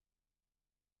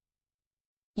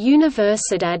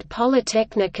 Universidad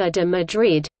Politécnica de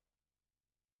Madrid,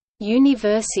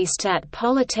 Universitat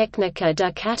Politécnica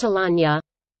de Catalunya,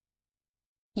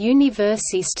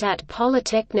 Universitat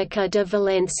Politécnica de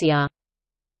Valencia.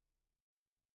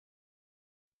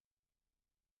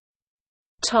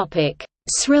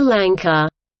 Sri Lanka.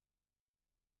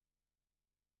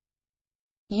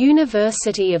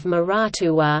 University of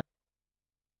Maratua,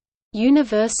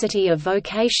 University of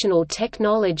Vocational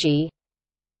Technology,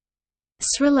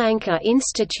 Sri Lanka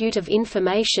Institute of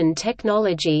Information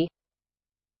Technology,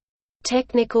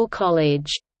 Technical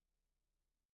College.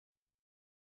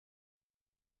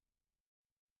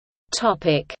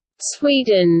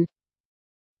 Sweden.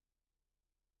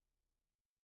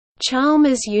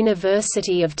 Chalmers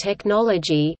University of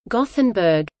Technology,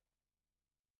 Gothenburg,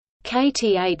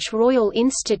 KTH Royal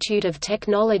Institute of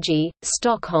Technology,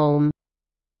 Stockholm.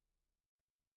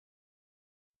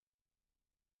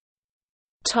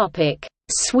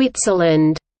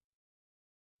 Switzerland.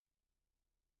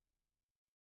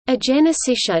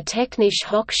 Agenische Technische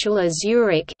Hochschule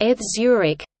Zurich, ETH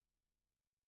Zurich,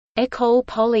 École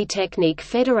Polytechnique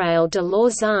Fédérale de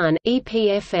Lausanne,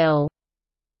 EPFL.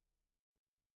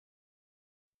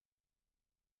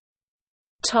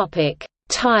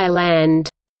 Thailand.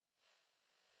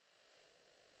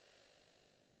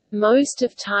 Most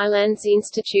of Thailand's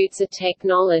institutes of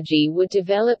technology were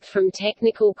developed from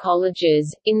technical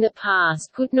colleges, in the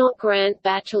past could not grant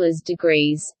bachelor's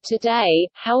degrees. Today,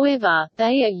 however,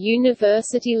 they are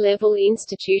university-level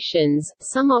institutions,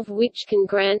 some of which can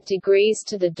grant degrees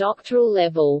to the doctoral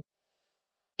level.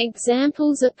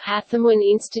 Examples are Pathamuan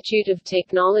Institute of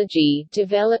Technology,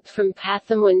 developed from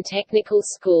Pathamuan Technical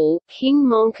School, King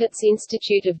Mongkut's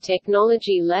Institute of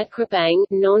Technology Latkrabang,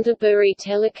 Nondaburi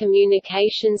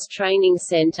Telecommunications Training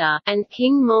Center, and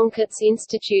King Mongkut's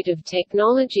Institute of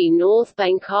Technology North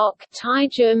Bangkok, Thai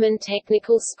German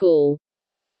Technical School.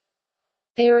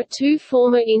 There are two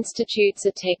former institutes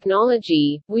of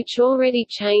technology, which already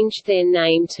changed their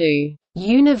name to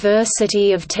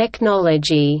University of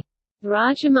Technology.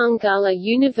 Rajamangala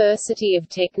University of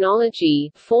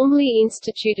Technology, formerly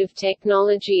Institute of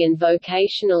Technology and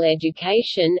Vocational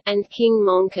Education, and King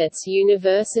Mongkut's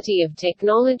University of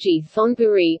Technology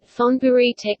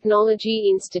Thonburi Technology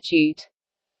Institute.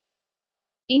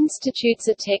 Institutes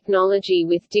of technology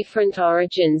with different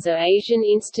origins are Asian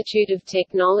Institute of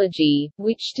Technology,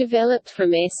 which developed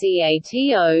from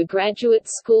SEATO Graduate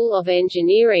School of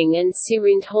Engineering, and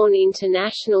Sirindhorn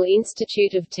International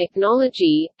Institute of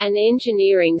Technology, an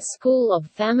engineering school of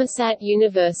Thammasat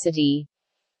University.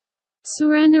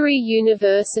 Suranari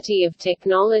University of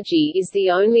Technology is the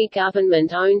only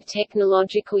government-owned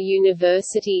technological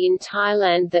university in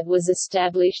Thailand that was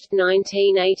established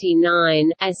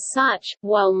 1989. As such,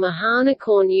 while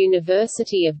Mahanakorn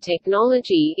University of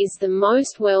Technology is the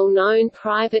most well-known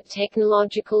private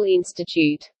technological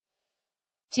institute.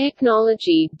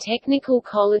 Technical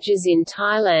colleges in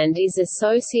Thailand is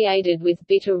associated with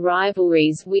bitter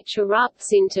rivalries which erupts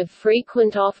into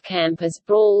frequent off-campus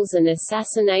brawls and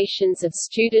assassinations of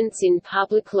students in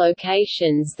public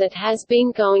locations that has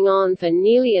been going on for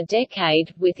nearly a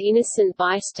decade, with innocent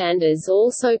bystanders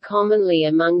also commonly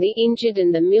among the injured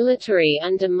and the military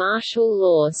under martial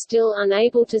law still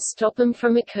unable to stop them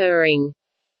from occurring.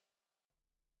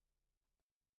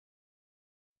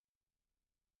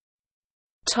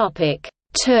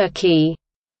 Turkey.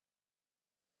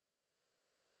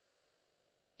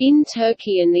 In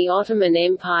Turkey and the Ottoman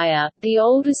Empire, the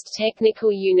oldest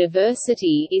technical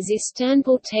university is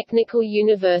Istanbul Technical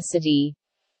University.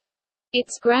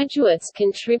 Its graduates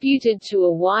contributed to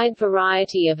a wide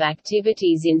variety of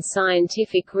activities in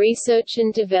scientific research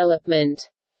and development.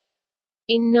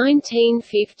 In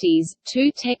 1950s,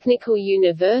 two technical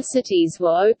universities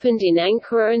were opened in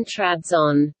Ankara and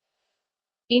Trabzon.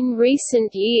 In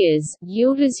recent years,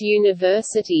 Yıldız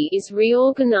University is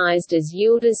reorganized as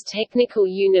Yıldız Technical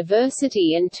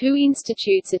University, and two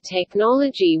institutes of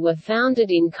technology were founded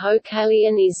in Kocaeli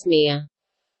and Izmir.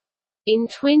 In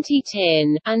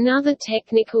 2010, another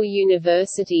technical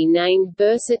university named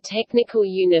Bursa Technical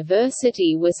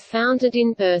University was founded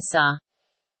in Bursa.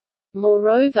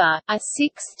 Moreover, a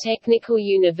sixth technical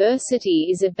university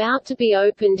is about to be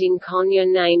opened in Konya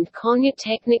named Konya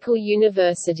Technical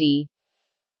University.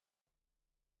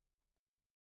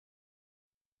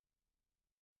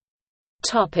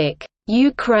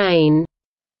 Ukraine.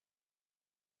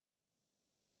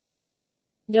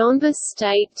 Donbas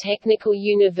State Technical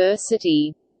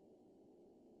University,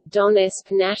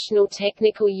 Donetsk National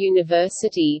Technical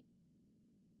University,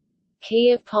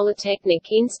 Kiev Polytechnic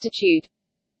Institute,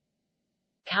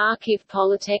 Kharkiv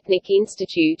Polytechnic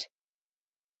Institute,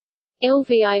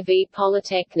 Lviv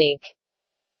Polytechnic.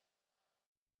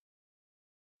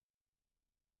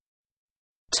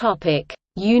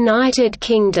 United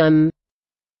Kingdom.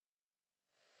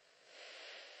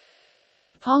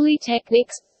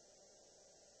 Polytechnics.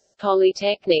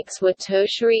 Polytechnics were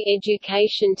tertiary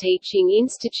education teaching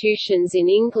institutions in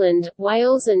England,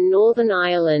 Wales and Northern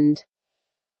Ireland.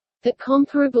 The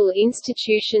comparable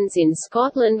institutions in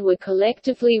Scotland were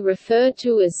collectively referred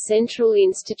to as central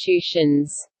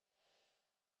institutions.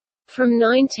 From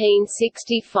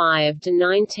 1965 to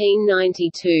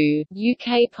 1992,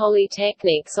 UK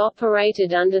polytechnics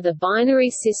operated under the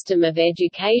binary system of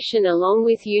education along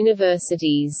with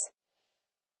universities.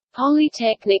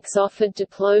 Polytechnics offered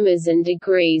diplomas and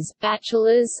degrees,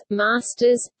 bachelor's,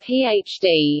 master's,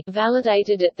 PhD,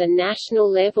 validated at the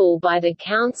national level by the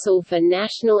Council for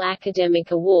National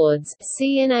Academic Awards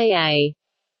 (CNAA).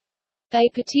 They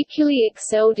particularly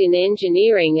excelled in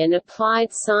engineering and applied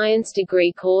science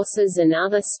degree courses and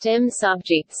other STEM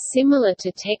subjects similar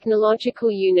to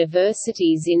technological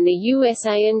universities in the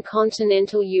USA and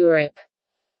continental Europe.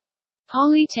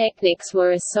 Polytechnics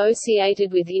were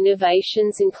associated with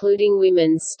innovations including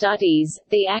women's studies,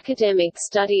 the academic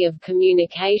study of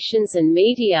communications and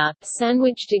media,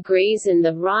 sandwich degrees and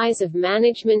the rise of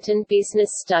management and business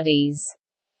studies.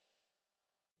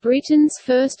 Britain's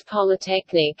first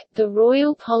polytechnic, the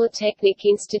Royal Polytechnic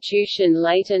Institution,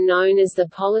 later known as the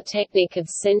Polytechnic of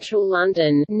Central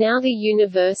London, now the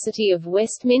University of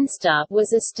Westminster,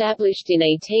 was established in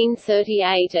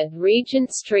 1838 at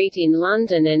Regent Street in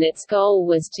London, and its goal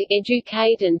was to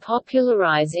educate and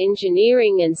popularise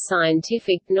engineering and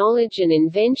scientific knowledge and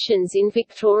inventions in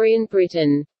Victorian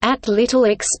Britain, at little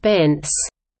expense.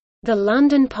 The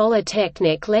London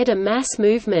Polytechnic led a mass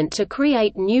movement to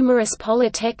create numerous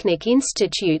polytechnic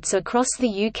institutes across the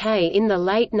UK in the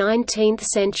late 19th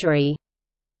century.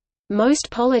 Most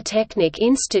polytechnic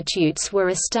institutes were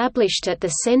established at the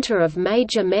centre of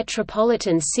major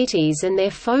metropolitan cities, and their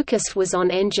focus was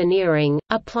on engineering,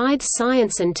 applied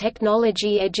science and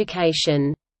technology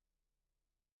education.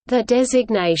 The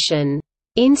designation,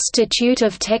 "Institute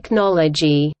of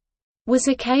Technology", was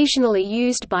occasionally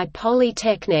used by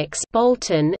polytechnics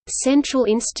Bolton, Central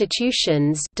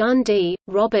Institutions Dundee,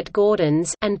 Robert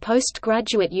Gordon's, and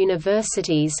postgraduate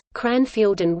universities,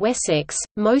 Cranfield and Wessex,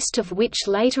 most of which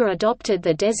later adopted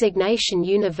the designation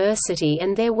university,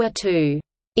 and there were two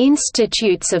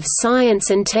 "Institutes of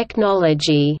Science and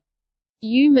Technology",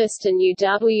 UMIST and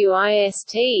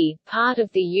UWIST, part of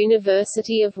the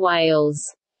University of Wales.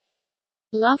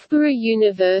 Loughborough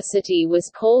University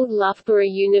was called Loughborough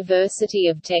University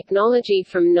of Technology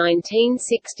from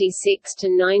 1966 to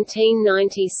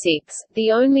 1996, the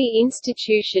only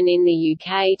institution in the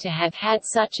UK to have had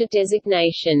such a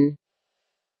designation.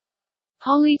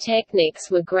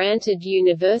 Polytechnics were granted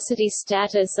university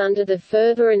status under the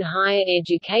Further and Higher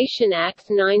Education Act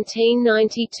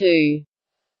 1992.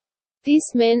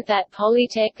 This meant that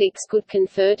polytechnics could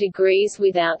confer degrees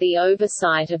without the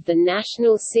oversight of the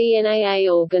national CNAA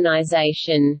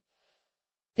organization.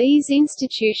 These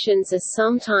institutions are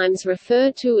sometimes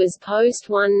referred to as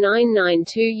post-1992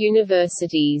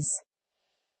 universities.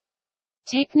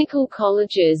 Technical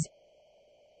colleges.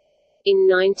 In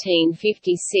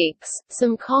 1956,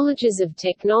 some colleges of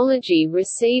technology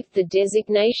received the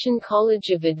designation College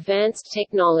of Advanced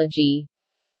Technology.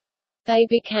 They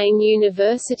became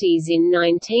universities in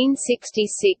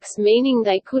 1966, meaning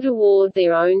they could award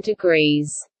their own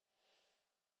degrees.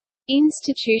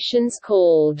 Institutions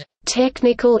called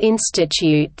technical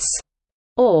institutes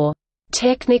or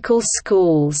technical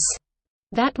schools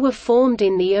that were formed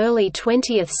in the early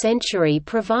 20th century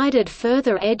provided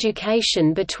further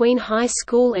education between high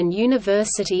school and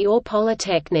university or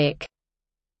polytechnic.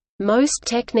 Most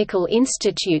technical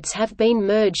institutes have been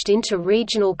merged into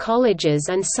regional colleges,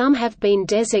 and some have been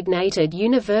designated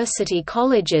university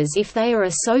colleges if they are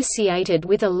associated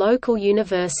with a local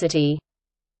university.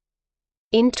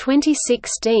 In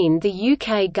 2016, the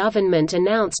UK government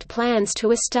announced plans to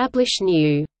establish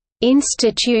new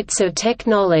Institutes of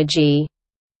Technology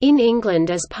in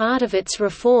England as part of its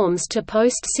reforms to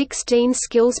post-16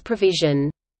 skills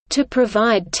provision, to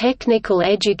provide technical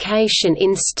education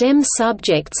in STEM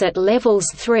subjects at levels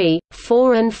 3,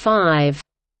 4 and 5.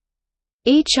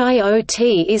 Each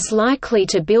IoT is likely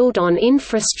to build on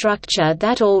infrastructure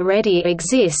that already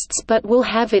exists but will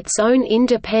have its own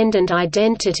independent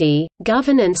identity,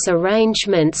 governance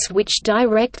arrangements which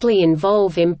directly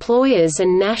involve employers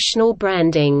and national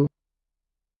branding.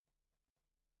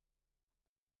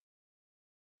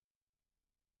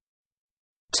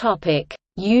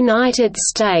 United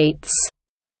States.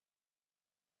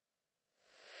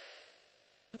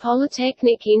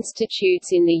 Polytechnic institutes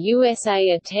in the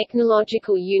USA are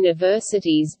technological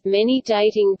universities, many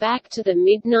dating back to the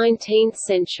mid-19th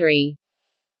century.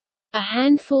 A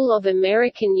handful of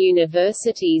American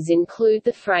universities include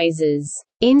the phrases,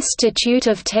 "Institute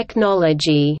of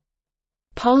Technology",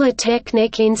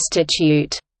 "Polytechnic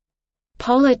Institute",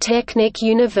 "Polytechnic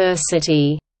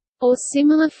University", or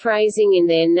similar phrasing in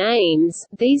their names.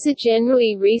 These are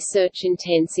generally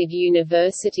research-intensive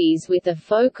universities with a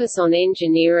focus on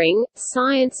engineering,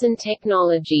 science and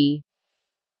technology.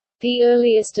 The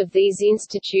earliest of these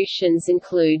institutions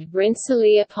include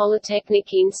Rensselaer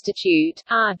Polytechnic Institute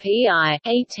 (RPI)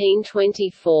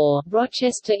 1824,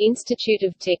 Rochester Institute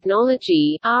of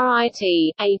Technology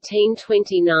 (RIT)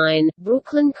 1829,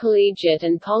 Brooklyn Collegiate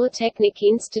and Polytechnic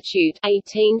Institute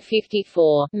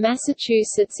 1854,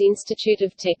 Massachusetts Institute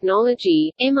of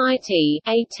Technology (MIT)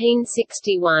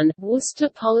 1861, Worcester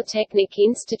Polytechnic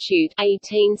Institute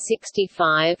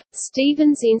 1865,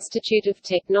 Stevens Institute of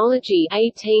Technology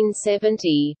 1870,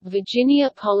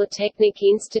 Virginia Polytechnic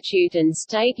Institute and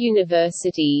State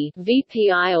University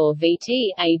 (VPI or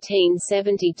VT)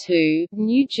 1872,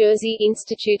 New Jersey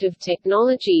Institute of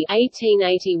Technology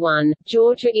 1881,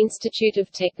 Georgia Institute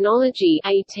of Technology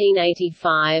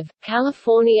 1885,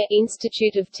 California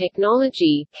Institute of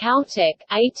Technology (Caltech)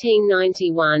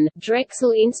 1891,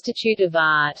 Drexel Institute of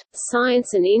Art,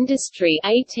 Science and Industry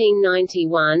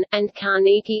 1891, and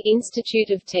Carnegie Institute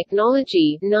of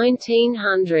Technology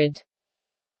 1900.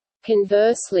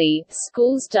 Conversely,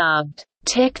 schools dubbed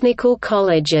technical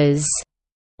colleges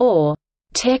or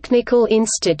technical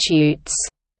institutes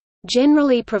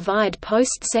generally provide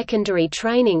post-secondary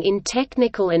training in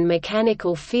technical and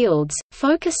mechanical fields,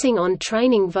 focusing on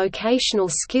training vocational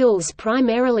skills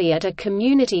primarily at a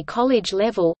community college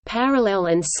level, parallel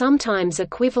and sometimes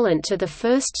equivalent to the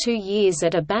first 2 years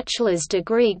at a bachelor's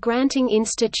degree granting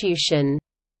institution.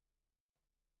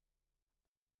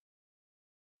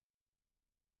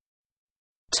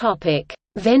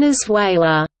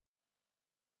 Venezuela.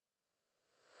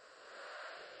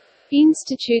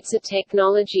 Institutes of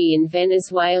technology in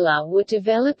Venezuela were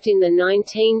developed in the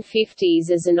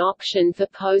 1950s as an option for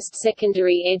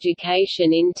post-secondary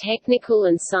education in technical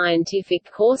and scientific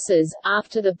courses,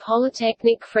 after the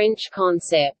Polytechnic French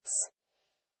concepts.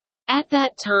 At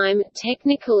that time,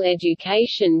 technical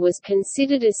education was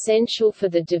considered essential for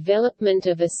the development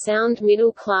of a sound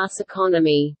middle-class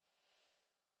economy.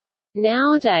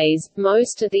 Nowadays,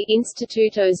 most of the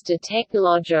Institutos de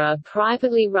Tecnología are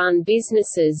privately run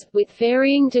businesses, with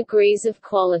varying degrees of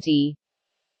quality.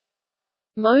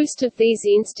 Most of these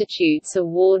institutes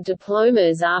award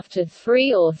diplomas after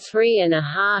 3 or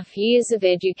 3.5 years of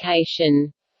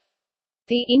education.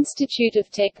 The Institute of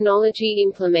Technology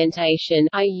Implementation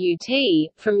 (IUT),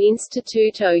 from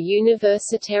Instituto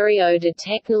Universitario de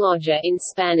Tecnología in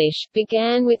Spanish,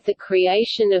 began with the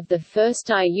creation of the first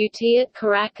IUT at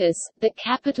Caracas, the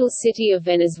capital city of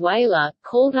Venezuela,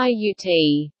 called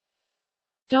IUT.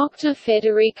 Dr.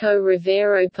 Federico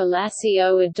Rivero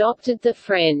Palacio adopted the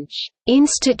French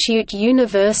Institut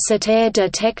Universitaire de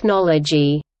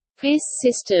Technologie PES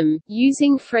system,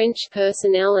 using French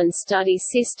personnel and study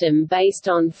system based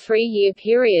on 3-year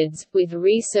periods, with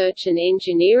research and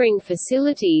engineering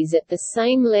facilities at the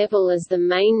same level as the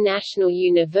main national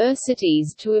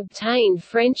universities to obtain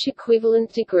French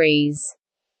equivalent degrees.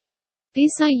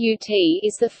 This IUT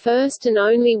is the first and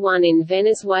only one in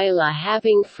Venezuela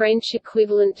having French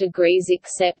equivalent degrees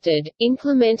accepted.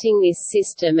 Implementing this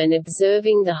system and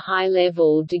observing the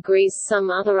high-level degrees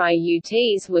some other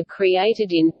IUTs were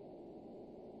created in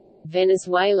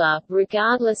Venezuela.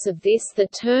 Regardless of this, the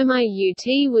term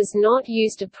IUT was not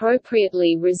used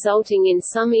appropriately, resulting in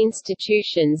some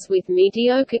institutions with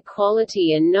mediocre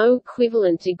quality and no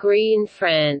equivalent degree in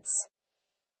France.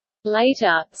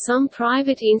 Later, some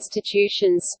private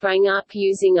institutions sprang up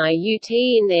using IUT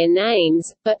in their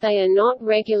names, but they are not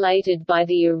regulated by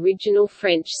the original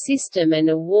French system and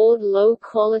award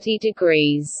low-quality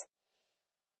degrees.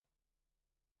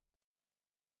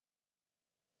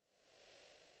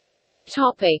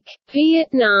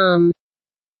 Vietnam.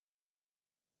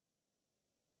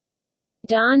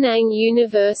 Da Nang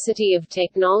University of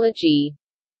Technology,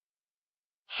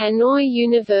 Hanoi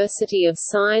University of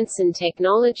Science and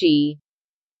Technology,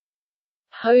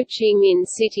 Ho Chi Minh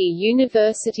City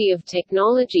University of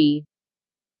Technology,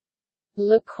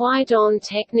 Le Quai Don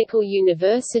Technical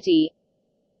University,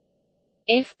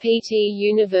 FPT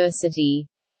University.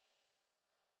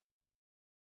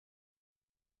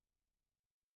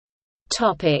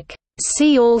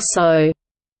 See also: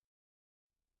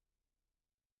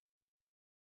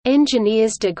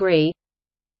 Engineer's degree,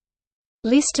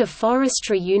 List of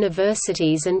forestry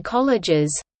universities and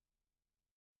colleges,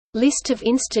 List of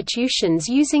institutions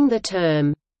using the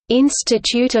term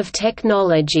Institute of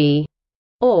Technology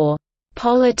or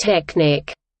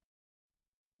Polytechnic,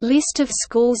 List of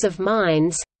schools of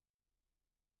mines,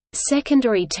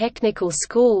 Secondary Technical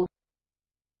School,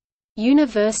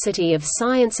 University of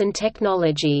Science and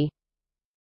Technology.